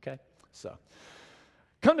 Okay? So,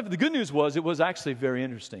 the good news was, it was actually very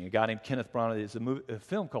interesting. A guy named Kenneth Branagh, there's a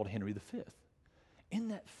film called Henry V. In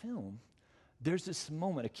that film, there's this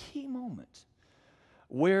moment, a key moment,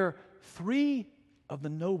 where 3 of the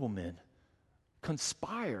noblemen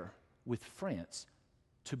conspire with France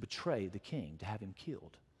to betray the king, to have him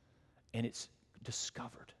killed. And it's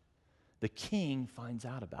discovered. The king finds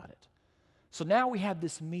out about it. So now we have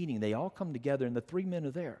this meeting. They all come together, and the 3 men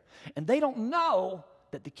are there. And they don't know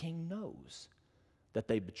that the king knows that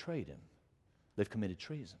they betrayed him. They've committed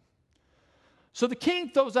treason. So the king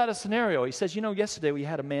throws out a scenario. He says, yesterday we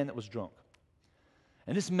had a man that was drunk.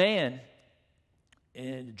 And this man,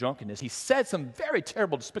 in drunkenness, he said some very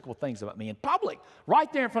terrible, despicable things about me in public,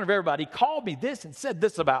 right there in front of everybody. He called me this and said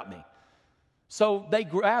this about me. So they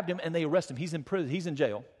grabbed him and they arrested him. He's in prison. He's in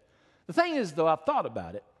jail. The thing is, though, I've thought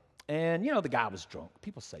about it. And, the guy was drunk.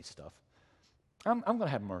 People say stuff. I'm going to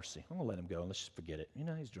have mercy. I'm going to let him go. Let's just forget it.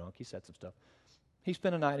 He's drunk. He said some stuff. He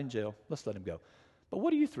spent a night in jail. Let's let him go. But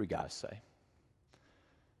what do you three guys say?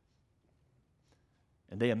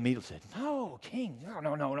 And they immediately said, no, king,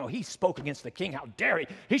 no. He spoke against the king. How dare he?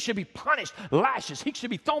 He should be punished, lashes. He should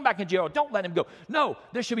be thrown back in jail. Don't let him go. No,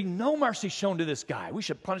 there should be no mercy shown to this guy. We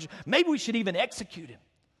should punish him. Maybe we should even execute him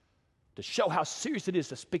to show how serious it is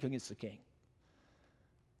to speak against the king.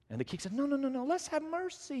 And the king said, no, let's have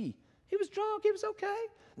mercy. He was drunk. He was okay.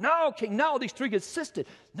 No, king, no. These three insisted.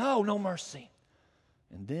 No mercy.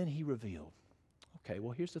 And then he revealed, okay,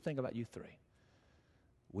 well, here's the thing about you three.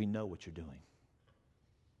 We know what you're doing.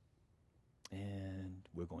 And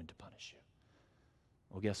we're going to punish you.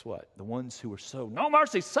 Well, guess what? The ones who were so, no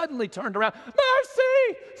mercy, suddenly turned around,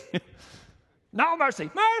 mercy! No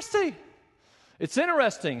mercy, mercy! It's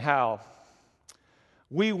interesting how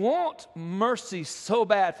we want mercy so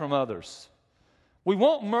bad from others. We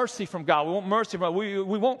want mercy from God. We want mercy from we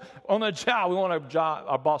want on a job. We want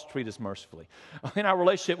our boss to treat us mercifully. In our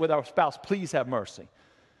relationship with our spouse, please have mercy.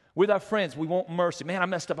 With our friends, we want mercy. Man, I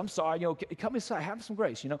messed up. I'm sorry. Come inside. Have some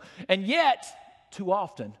grace. And yet, too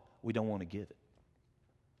often, we don't want to give it.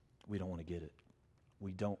 We don't want to get it.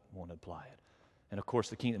 We don't want to apply it. And of course,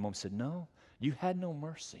 the king at the moment said, "No, you had no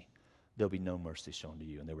mercy. There'll be no mercy shown to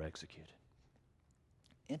you," and they were executed.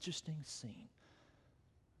 Interesting scene.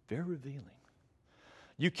 Very revealing.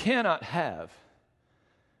 You cannot have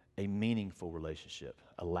a meaningful relationship,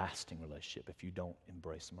 a lasting relationship, if you don't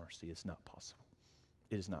embrace mercy. It's not possible.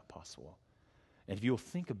 It is not possible. And if you'll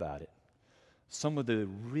think about it, some of the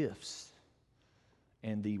rifts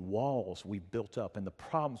and the walls we've built up and the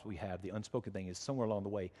problems we have, the unspoken thing is somewhere along the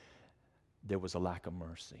way, there was a lack of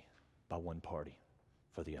mercy by one party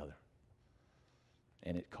for the other.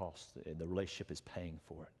 And it costs. The relationship is paying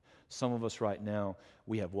for it. Some of us right now,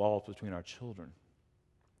 we have walls between our children.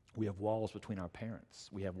 We have walls between our parents.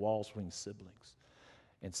 We have walls between siblings.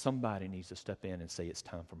 And somebody needs to step in and say, it's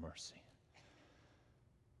time for mercy.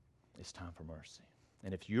 It's time for mercy.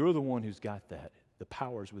 And if you're the one who's got that, the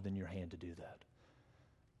power is within your hand to do that.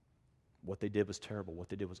 What they did was terrible. What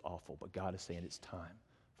they did was awful. But God is saying it's time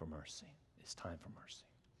for mercy. It's time for mercy.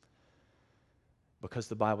 Because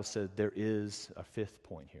the Bible said there is a fifth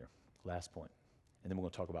point here, last point. And then we're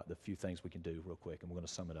going to talk about the few things we can do real quick, and we're going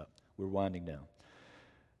to sum it up. We're winding down.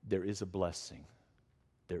 There is a blessing.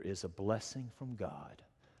 There is a blessing from God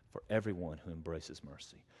for everyone who embraces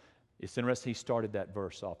mercy. It's interesting, he started that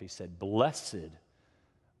verse off. He said, "Blessed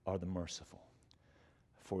are the merciful,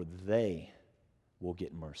 for they will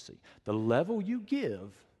get mercy." The level you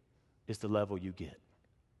give is the level you get.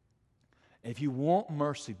 If you want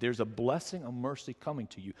mercy, there's a blessing of mercy coming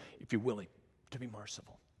to you if you're willing to be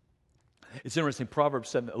merciful. It's interesting,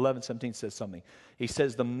 Proverbs 11:17 says something. He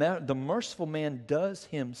says, the merciful man does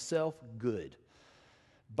himself good.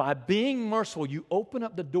 By being merciful, you open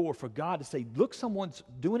up the door for God to say, look, someone's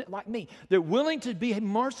doing it like me. They're willing to be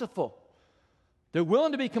merciful. They're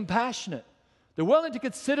willing to be compassionate. They're willing to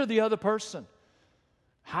consider the other person.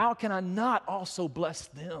 How can I not also bless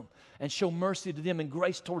them and show mercy to them and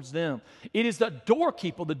grace towards them? It is the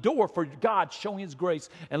doorkeeper, the door for God showing His grace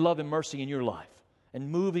and love and mercy in your life and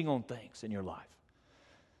moving on things in your life.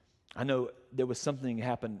 I know there was something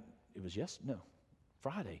happened, it was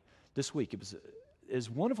Friday, this week. It was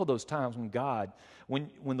one of those times when God,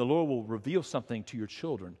 when the Lord will reveal something to your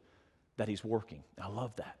children that He's working. I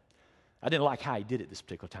love that. I didn't like how He did it this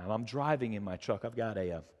particular time. I'm driving in my truck. I've got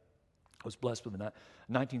I was blessed with a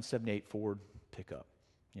 1978 Ford pickup.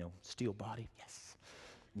 Steel body. Yes.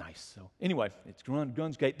 Nice. So anyway, it's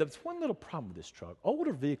guns gate. There's one little problem with this truck.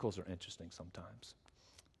 Older vehicles are interesting sometimes.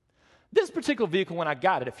 This particular vehicle, when I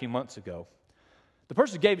got it a few months ago, the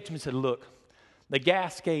person who gave it to me said, look, the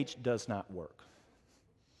gas gauge does not work.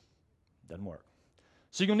 Doesn't work.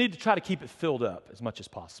 So you're going to need to try to keep it filled up as much as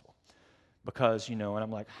possible. Because, and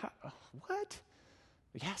I'm like, what?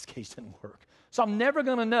 The gas gauge doesn't work. So I'm never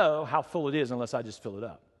going to know how full it is unless I just fill it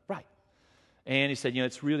up. Right. And he said,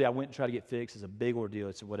 it's really, I went and tried to get it fixed. It's a big ordeal.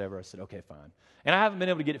 It's whatever. I said, okay, fine. And I haven't been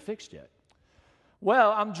able to get it fixed yet.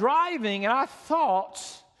 Well, I'm driving, and I thought,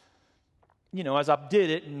 as I did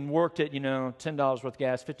it and worked it, $10 worth of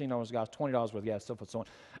gas, $15 worth of gas, $20 worth of gas, so forth and so on,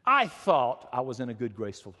 I thought I was in a good,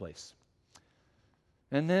 graceful place.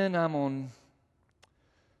 And then I'm on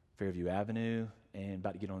Fairview Avenue and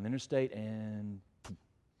about to get on the interstate, and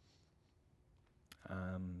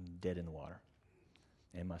I'm dead in the water.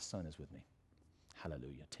 And my son is with me.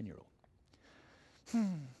 Hallelujah, 10-year-old.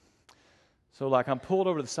 So I'm pulled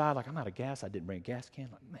over to the side, I'm out of gas. I didn't bring a gas can.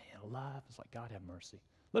 Man, alive. It's like, God have mercy.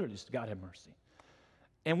 Literally, just God have mercy.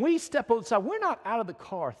 And we step over the side. We're not out of the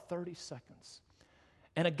car 30 seconds.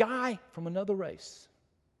 And a guy from another race,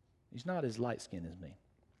 he's not as light-skinned as me,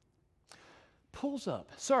 pulls up.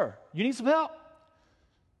 Sir, you need some help?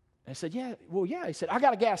 And I said, yeah. He said, I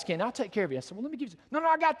got a gas can. I'll take care of you. I said, well, let me give you some. No,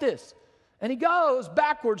 I got this. And he goes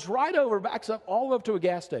backwards, backs up all the way up to a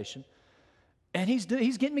gas station. And he's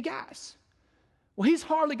getting me gas. Well, he's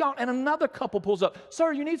hardly gone. And another couple pulls up.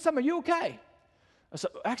 Sir, you need something? Are you okay? I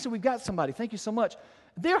said, actually, we've got somebody. Thank you so much.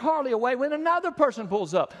 They're hardly away when another person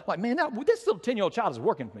pulls up. Like, man, this little 10-year-old child is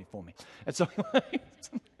working for me. And so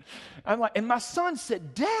I'm like, and my son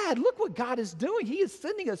said, Dad, look what God is doing. He is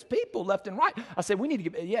sending us people left and right. I said,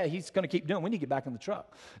 he's going to keep doing it. We need to get back in the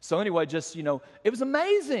truck. So anyway, it was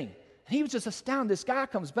amazing. He was just astounded. This guy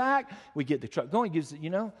comes back. We get the truck going. He gives it,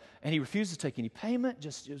 and he refuses to take any payment.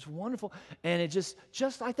 It was wonderful. And it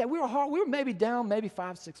just like that. We were maybe down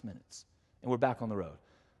 5-6 minutes. And we're back on the road.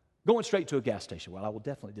 Going straight to a gas station. Well, I will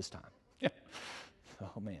definitely this time.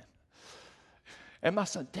 Oh, man. And my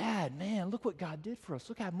son, Dad, man, look what God did for us.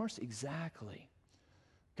 Look how mercy. Exactly.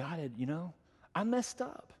 God had, I messed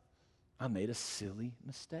up. I made a silly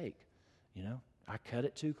mistake. I cut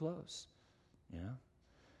it too close.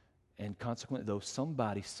 And consequently, though,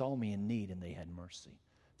 somebody saw me in need and they had mercy.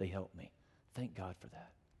 They helped me. Thank God for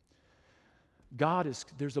that.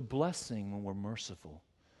 There's a blessing when we're merciful.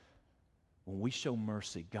 When we show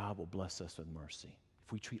mercy, God will bless us with mercy.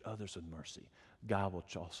 If we treat others with mercy, God will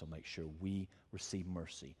also make sure we receive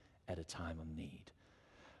mercy at a time of need.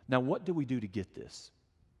 Now, what do we do to get this?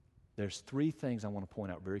 There's 3 things I want to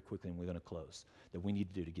point out very quickly, and we're going to close, that we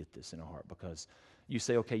need to do to get this in our heart. Because you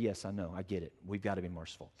say, okay, yes, I know, I get it. We've got to be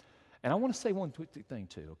merciful. And I want to say one thing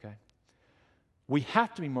too, okay? We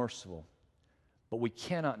have to be merciful, but we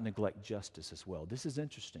cannot neglect justice as well. This is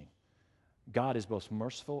interesting. God is both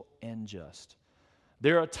merciful and just.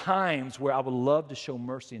 There are times where I would love to show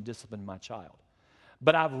mercy and discipline my child.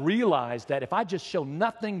 But I've realized that if I just show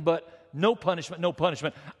nothing but no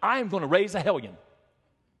punishment, I am going to raise a hellion.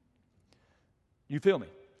 You feel me?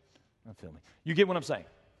 I feel me. You get what I'm saying?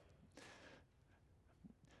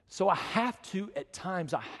 So at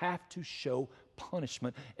times I have to show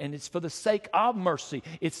punishment, and it's for the sake of mercy.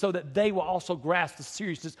 It's so that they will also grasp the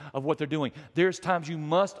seriousness of what they're doing. There's times you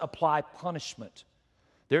must apply punishment.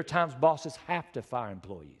 There are times bosses have to fire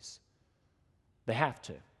employees. They have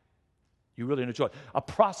to. You really enjoy it. A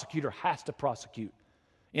prosecutor has to prosecute.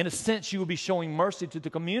 In a sense, you will be showing mercy to the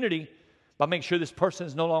community by making sure this person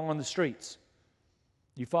is no longer on the streets.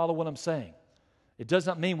 You follow what I'm saying? It does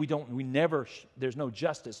not mean there's no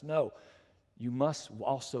justice. No. You must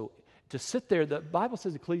also, to sit there, the Bible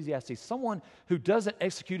says, Ecclesiastes, someone who doesn't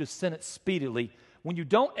execute a sentence speedily, when you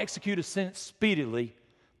don't execute a sentence speedily,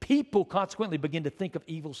 people consequently begin to think of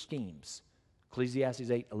evil schemes. Ecclesiastes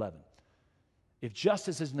 8:11. If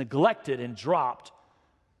justice is neglected and dropped,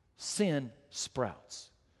 sin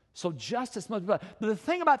sprouts. So justice must be. But the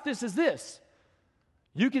thing about this is this.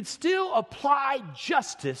 You can still apply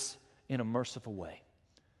justice in a merciful way.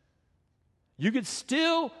 You can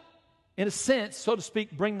still, in a sense, so to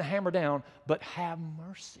speak, bring the hammer down, but have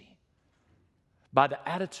mercy by the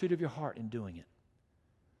attitude of your heart in doing it.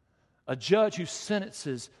 A judge who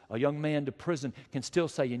sentences a young man to prison can still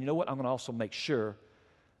say, and you know what, I'm going to also make sure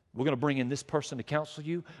we're going to bring in this person to counsel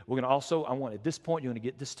you. We're going to also, I want at this point, you're going to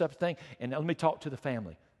get this type of thing. And let me talk to the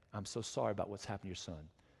family. I'm so sorry about what's happened to your son.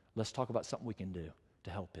 Let's talk about something we can do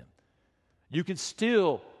to help him. You can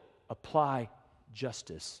still apply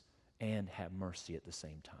justice and have mercy at the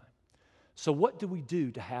same time. So what do we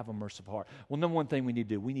do to have a merciful heart? Well, number one thing we need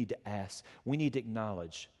to do, we need to ask. We need to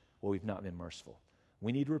acknowledge where we've not been merciful.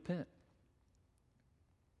 We need to repent.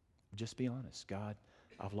 Just be honest. God,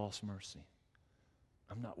 I've lost mercy.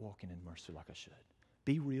 I'm not walking in mercy like I should.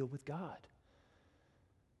 Be real with God.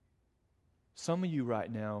 Some of you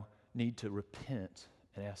right now need to repent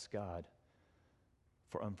and ask God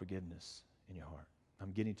for unforgiveness in your heart.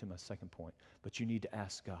 I'm getting to my second point, but you need to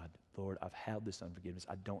ask God, Lord, I've had this unforgiveness.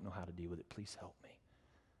 I don't know how to deal with it. Please help me.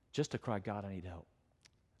 Just to cry, God, I need help.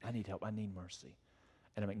 I need help. I need mercy.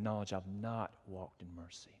 And I acknowledge I've not walked in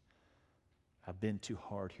mercy. I've been too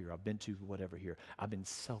hard here. I've been too whatever here. I've been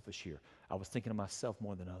selfish here. I was thinking of myself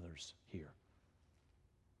more than others here.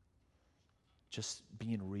 Just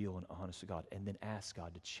being real and honest with God, and then ask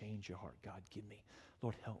God to change your heart. God, give me.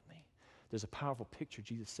 Lord, help me. There's a powerful picture,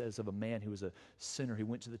 Jesus says, of a man who was a sinner. He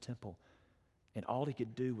went to the temple, and all he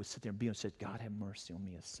could do was sit there and be and said, God, have mercy on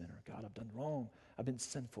me, a sinner. God, I've done wrong. I've been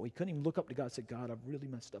sinful. He couldn't even look up to God and say, God, I've really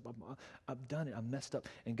messed up. I've done it. I've messed up.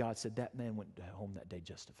 And God said, that man went home that day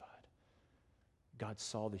justified. God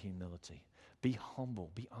saw the humility. Be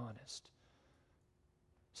humble. Be honest.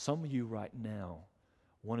 Some of you right now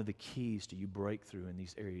One of the keys to you breakthrough in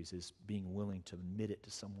these areas is being willing to admit it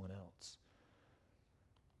to someone else.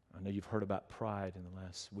 I know you've heard about pride in the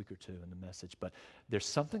last week or two in the message, but there's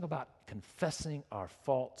something about confessing our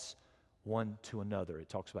faults one to another. It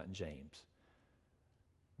talks about in James,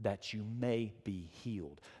 that you may be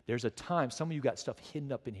healed. There's a time, some of you got stuff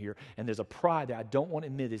hidden up in here, and there's a pride that I don't want to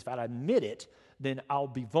admit. If I admit it, then I'll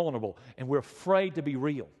be vulnerable. And we're afraid to be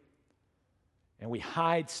real. And we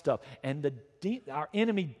hide stuff. And our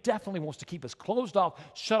enemy definitely wants to keep us closed off,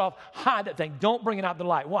 shut off, hide that thing. Don't bring it out to the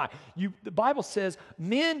light. Why? The Bible says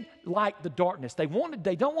men like the darkness. They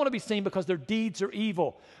don't want to be seen because their deeds are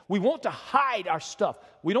evil. We want to hide our stuff.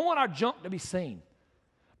 We don't want our junk to be seen.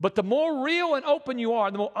 But the more real and open you are,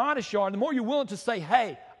 the more honest you are, and the more you're willing to say,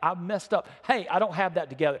 hey, I messed up. Hey, I don't have that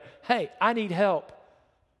together. Hey, I need help.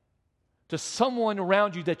 To someone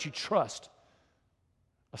around you that you trust.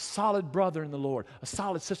 A solid brother in the Lord, a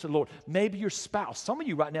solid sister in the Lord, maybe your spouse. Some of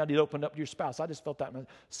you right now need to open up to your spouse. I just felt that.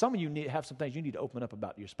 Some of you need to have some things you need to open up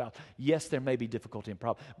about your spouse. Yes, there may be difficulty and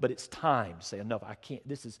problem, but it's time to say, enough, I can't,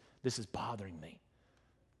 this is bothering me.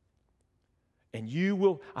 And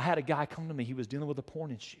I had a guy come to me, he was dealing with a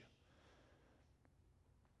porn issue.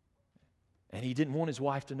 And he didn't want his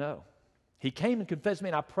wife to know. He came and confessed to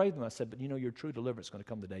me, and I prayed to him. I said, but you know, your true deliverance is going to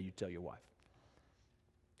come the day you tell your wife.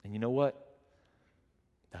 And you know what?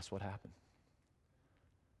 That's what happened.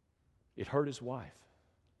 It hurt his wife.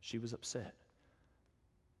 She was upset.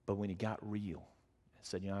 But when he got real and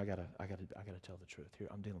said, you know, I gotta tell the truth. Here,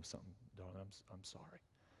 I'm dealing with something, darling. I'm sorry.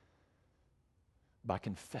 By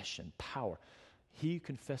confession, power. He who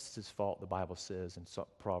confesses his fault, the Bible says in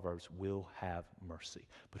Proverbs, will have mercy.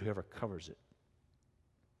 But whoever covers it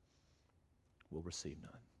will receive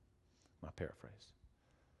none. My paraphrase.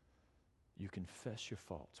 You confess your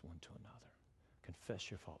faults one to another. Confess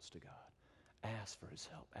your faults to God. Ask for his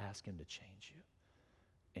help. Ask him to change you.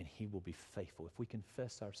 And he will be faithful. If we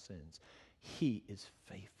confess our sins, he is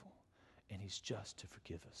faithful. And he's just to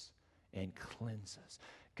forgive us and cleanse us.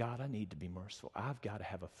 God, I need to be merciful. I've got to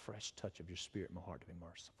have a fresh touch of your Spirit in my heart to be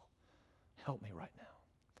merciful. Help me right now.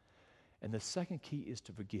 And the second key is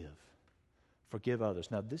to forgive. Forgive others.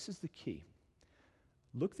 Now, this is the key.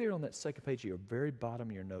 Look there on that second page of your very bottom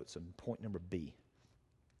of your notes on point number B.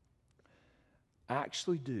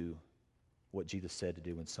 Actually do what Jesus said to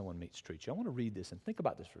do when someone mistreats you. I want to read this and think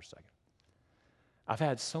about this for a second. I've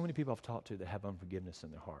had so many people I've talked to that have unforgiveness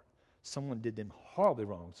in their heart. Someone did them horribly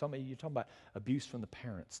wrong. You're talking about abuse from the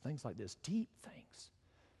parents, things like this, deep things,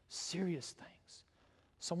 serious things.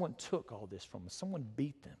 Someone took all this from them. Someone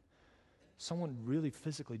beat them. Someone really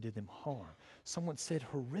physically did them harm. Someone said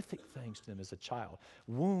horrific things to them as a child,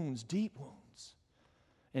 wounds, deep wounds.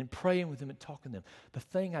 And praying with them and talking to them. The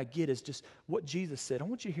thing I get is just what Jesus said. I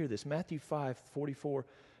want you to hear this. Matthew 5:44.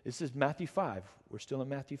 This is Matthew 5. We're still in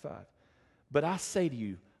Matthew 5. But I say to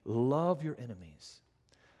you, love your enemies.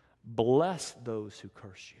 Bless those who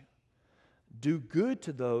curse you. Do good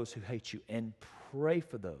to those who hate you. And pray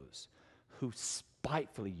for those who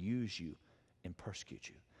spitefully use you and persecute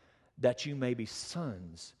you. That you may be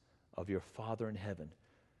sons of your Father in heaven.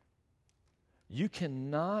 You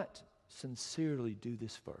cannot sincerely do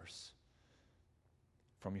this verse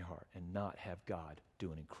from your heart and not have God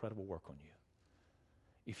do an incredible work on you.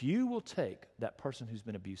 If you will take that person who's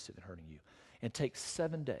been abusive and hurting you and take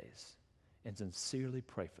 7 days and sincerely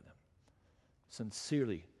pray for them,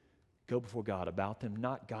 sincerely go before God about them,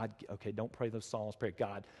 not God, okay, don't pray those psalms, pray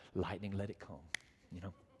God, lightning, let it come.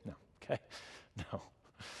 No, okay, no.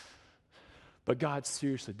 But God,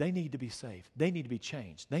 seriously, they need to be saved. They need to be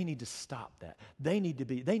changed. They need to stop that. They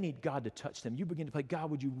need God to touch them. You begin to pray,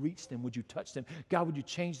 God, would you reach them? Would you touch them? God, would you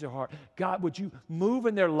change their heart? God, would you move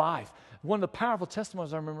in their life? One of the powerful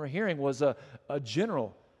testimonies I remember hearing was a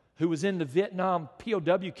general who was in the Vietnam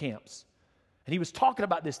POW camps. And he was talking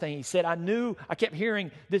about this thing. He said, I kept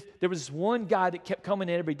hearing this. There was this one guy that kept coming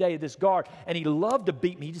in every day, this guard, and he loved to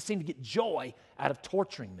beat me. He just seemed to get joy out of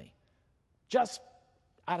torturing me. Just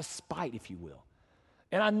out of spite, if you will.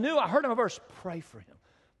 And I heard him a verse, pray for him.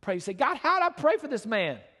 Pray. He said, God, how do I pray for this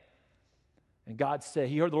man? And God said,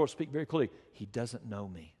 he heard the Lord speak very clearly, he doesn't know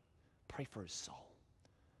me. Pray for his soul.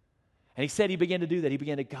 And he said he began to do that. He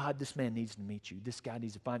began to, God, this man needs to meet you. This guy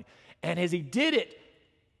needs to find you. And as he did it,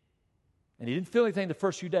 and he didn't feel anything the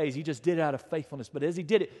first few days, he just did it out of faithfulness. But as he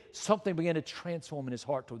did it, something began to transform in his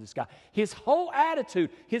heart toward this guy. His whole attitude,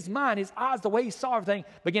 his mind, his eyes, the way he saw everything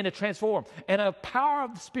began to transform. And a power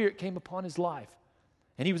of the Spirit came upon his life.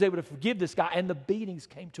 And he was able to forgive this guy, and the beatings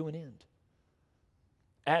came to an end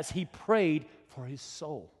as he prayed for his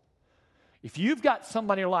soul. If you've got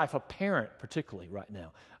somebody in your life, a parent particularly right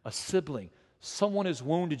now, a sibling, Someone has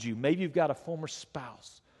wounded you. Maybe you've got a former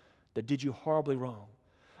spouse that did you horribly wrong.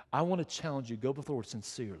 I want to challenge you, go before the Lord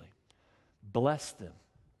sincerely. Bless them.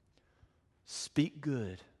 Speak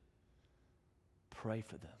good. Pray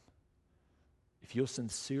for them. If you'll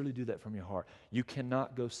sincerely do that from your heart, you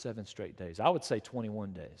cannot go 7 straight days. I would say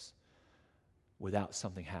 21 days without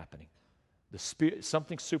something happening. The Spirit,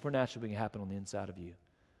 something supernatural can happen on the inside of you.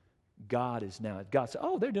 God said,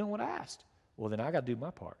 oh, they're doing what I asked. Well, then I got to do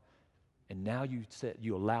my part. And now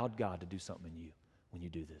you allowed God to do something in you when you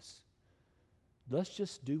do this. Let's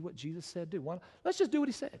just do what Jesus said do. Let's just do what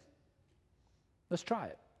he said. Let's try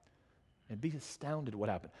it. And be astounded at what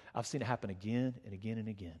happened. I've seen it happen again and again and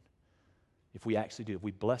again. If we actually do, if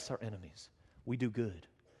we bless our enemies, we do good.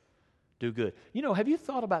 Do good. You know, have you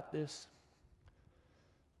thought about this?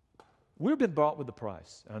 We've been bought with a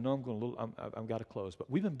price. And I know I've got to close, but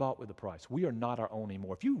we've been bought with a price. We are not our own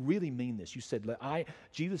anymore. If you really mean this, you said,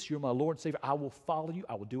 Jesus, you're my Lord and Savior. I will follow you.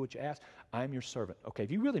 I will do what you ask. I am your servant. Okay,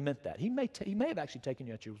 if you really meant that, he may have actually taken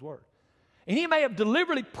you at your word. And he may have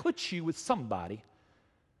deliberately put you with somebody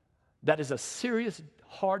that is a serious,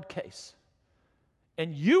 hard case.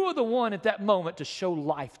 And you are the one at that moment to show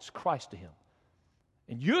life to Christ to him.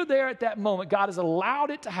 And you're there at that moment. God has allowed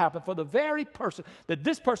it to happen for the very person, that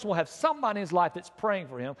this person will have somebody in his life that's praying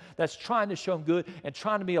for him, that's trying to show him good and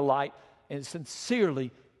trying to be a light and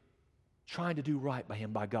sincerely trying to do right by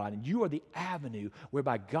him, by God. And you are the avenue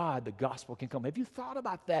whereby God, the gospel can come. Have you thought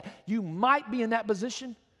about that? You might be in that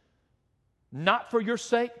position, not for your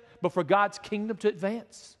sake, but for God's kingdom to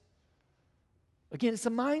advance. Again, it's a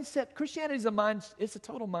mindset. Christianity is it's a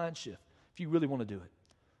total mind shift if you really want to do it.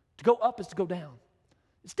 To go up is to go down.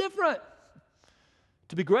 It's different.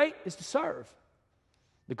 To be great is to serve.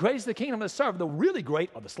 The greatest of the kingdom is to serve. The really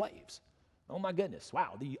great are the slaves. Oh my goodness.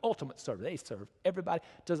 Wow, the ultimate server. They serve everybody.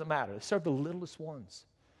 It doesn't matter. They serve the littlest ones.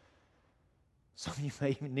 Some of you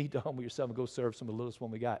may even need to humble yourself and go serve some of the littlest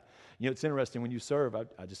one we got. You know, it's interesting when you serve,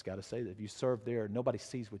 I just got to say that if you serve there, nobody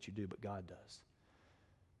sees what you do, but God does.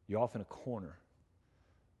 You're off in a corner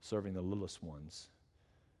serving the littlest ones.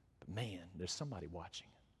 But man, there's somebody watching,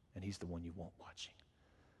 and he's the one you want watching.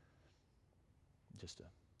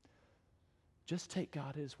 Just take God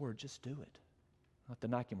at his word. Just do it. Not the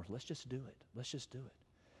knocking word. Let's just do it. Let's just do it.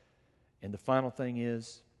 And the final thing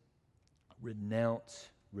is renounce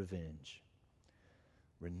revenge.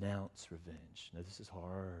 Renounce revenge. Now, this is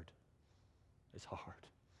hard. It's hard.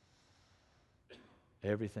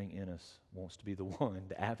 Everything in us wants to be the one,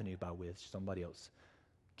 the avenue by which somebody else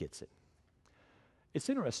gets it. It's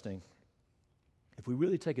interesting. If we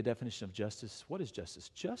really take a definition of justice, what is justice?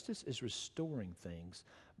 Justice is restoring things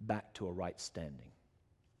back to a right standing.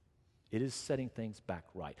 It is setting things back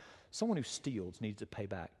right. Someone who steals needs to pay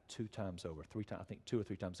back 2 times over, 3 times, I think 2 or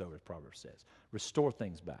 3 times over, as Proverbs says. Restore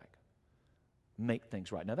things back. Make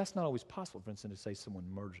things right. Now, that's not always possible, for instance, to say someone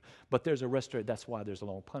murders, but there's a restoration. That's why there's a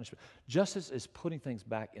long punishment. Justice is putting things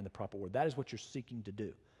back in the proper order. That is what you're seeking to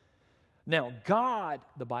do. Now, God,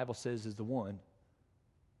 the Bible says, is the one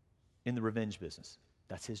in the revenge business.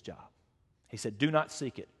 That's his job. He said, do not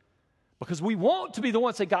seek it. Because we want to be the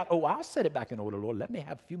one to say, God, I'll set it back in order, Lord. Let me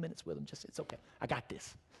have a few minutes with him. It's okay. I got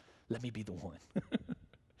this. Let me be the one.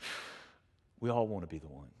 We all want to be the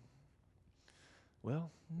one. Well,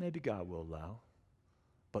 maybe God will allow.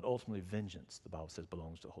 But ultimately, vengeance, the Bible says,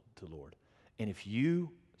 belongs to the Lord. And if you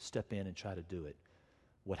step in and try to do it,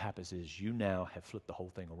 what happens is you now have flipped the whole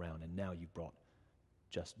thing around, and now you've brought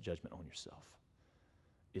just judgment on yourself.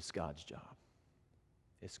 It's God's job.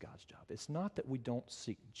 It's God's job. It's not that we don't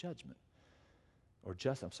seek judgment or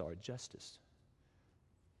justice.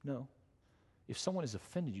 No. If someone has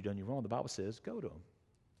offended you, done you wrong, the Bible says, go to them.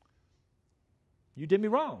 You did me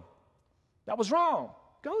wrong. That was wrong.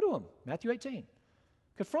 Go to them. Matthew 18.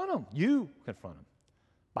 Confront them. You confront them.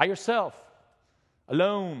 By yourself.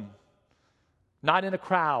 Alone. Not in a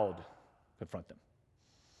crowd. Confront them.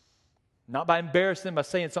 Not by embarrassing them, by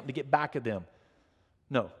saying something to get back at them.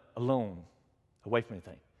 No, alone, away from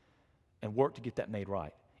anything, and work to get that made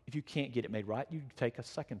right. If you can't get it made right, you take a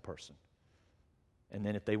second person. And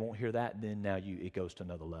then if they won't hear that, then now it goes to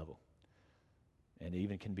another level. And it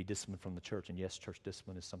even can be discipline from the church. And yes, church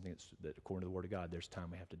discipline is something that according to the Word of God, there's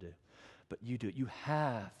time we have to do. But you do it. You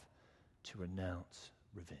have to renounce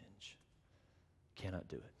revenge. Cannot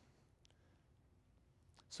do it.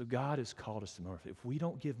 So God has called us to mercy. If we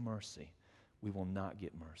don't give mercy, we will not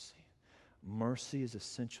get mercy. Mercy is an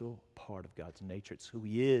essential part of God's nature. It's who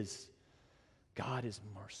he is. God is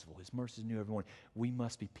merciful. His mercy is new every morning. We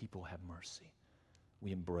must be people who have mercy.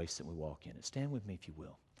 We embrace it and we walk in it. Stand with me if you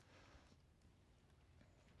will.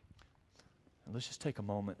 And let's just take a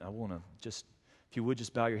moment. I want to just If you would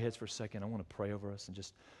just bow your heads for a second, I want to pray over us. And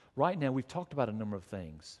just right now, we've talked about a number of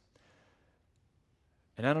things.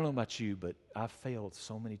 And I don't know about you, but I've failed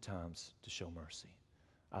so many times to show mercy.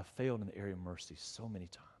 I've failed in the area of mercy so many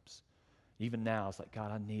times. Even now, it's like,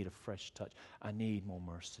 God, I need a fresh touch. I need more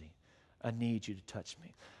mercy. I need you to touch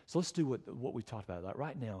me. So let's do what we talked about. Like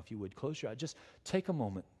right now, if you would, close your eyes. Just take a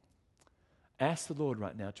moment. Ask the Lord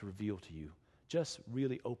right now to reveal to you. Just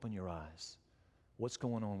really open your eyes. What's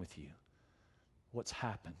going on with you? What's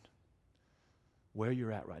happened? Where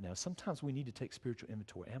you're at right now. Sometimes we need to take spiritual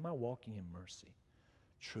inventory. Am I walking in mercy?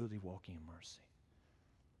 Truly walking in mercy?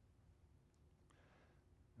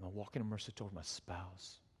 Am I walking in mercy towards my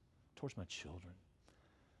spouse, towards my children,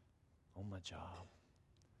 on my job?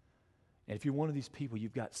 And if you're one of these people,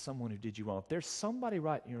 you've got someone who did you wrong. If there's somebody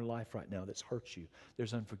right in your life right now that's hurt you,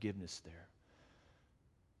 there's unforgiveness there.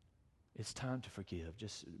 It's time to forgive.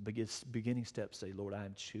 Just beginning steps say, Lord, I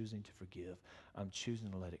am choosing to forgive. I'm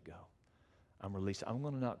choosing to let it go. I'm releasing. I'm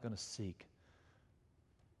not going to seek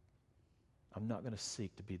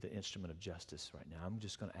to be the instrument of justice right now. I'm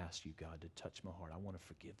just going to ask you, God, to touch my heart. I want to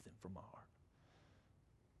forgive them from my heart.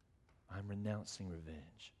 I'm renouncing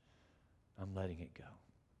revenge. I'm letting it go.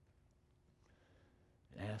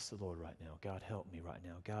 And ask the Lord right now, God, help me right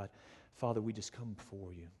now. God, Father, we just come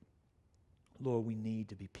before you. Lord, we need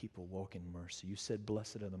to be people walking in mercy. You said,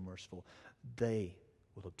 blessed are the merciful. They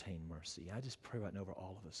will obtain mercy. I just pray right now over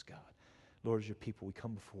all of us, God. Lord, as your people, we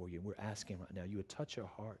come before you, and we're asking right now, you would touch our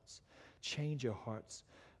hearts, change our hearts.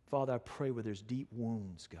 Father, I pray where there's deep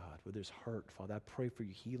wounds, God, where there's hurt, Father, I pray for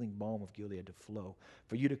your healing balm of Gilead to flow,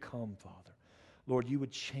 for you to come, Father. Lord, you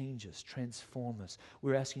would change us, transform us.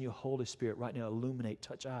 We're asking you, Holy Spirit, right now, illuminate,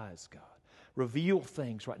 touch eyes, God. Reveal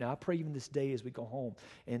things right now. I pray even this day as we go home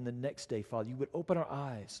and the next day, Father, you would open our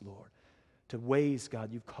eyes, Lord, to ways,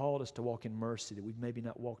 God, you've called us to walk in mercy that we've maybe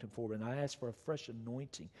not walked in forward. And I ask for a fresh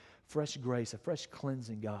anointing, fresh grace, a fresh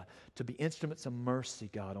cleansing, God, to be instruments of mercy,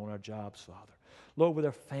 God, on our jobs, Father. Lord, with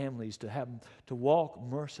our families, to walk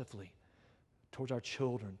mercifully towards our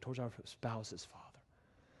children, towards our spouses, Father.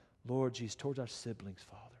 Lord Jesus, towards our siblings,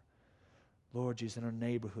 Father. Lord Jesus, in our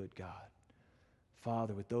neighborhood, God.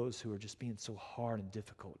 Father, with those who are just being so hard and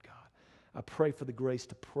difficult, God. I pray for the grace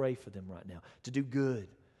to pray for them right now, to do good.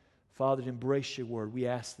 Father, to embrace your word. We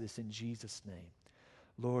ask this in Jesus' name.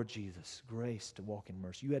 Lord Jesus, grace to walk in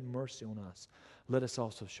mercy. You had mercy on us. Let us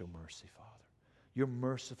also show mercy, Father. You're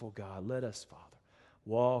merciful, God. Let us, Father,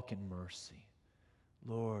 walk in mercy.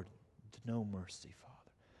 Lord, to know mercy,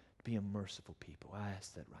 Father. To be a merciful people. I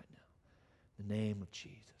ask that right now. In the name of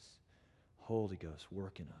Jesus. Holy Ghost,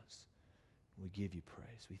 work in us. We give you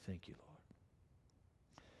praise. We thank you, Lord.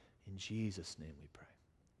 In Jesus' name we pray.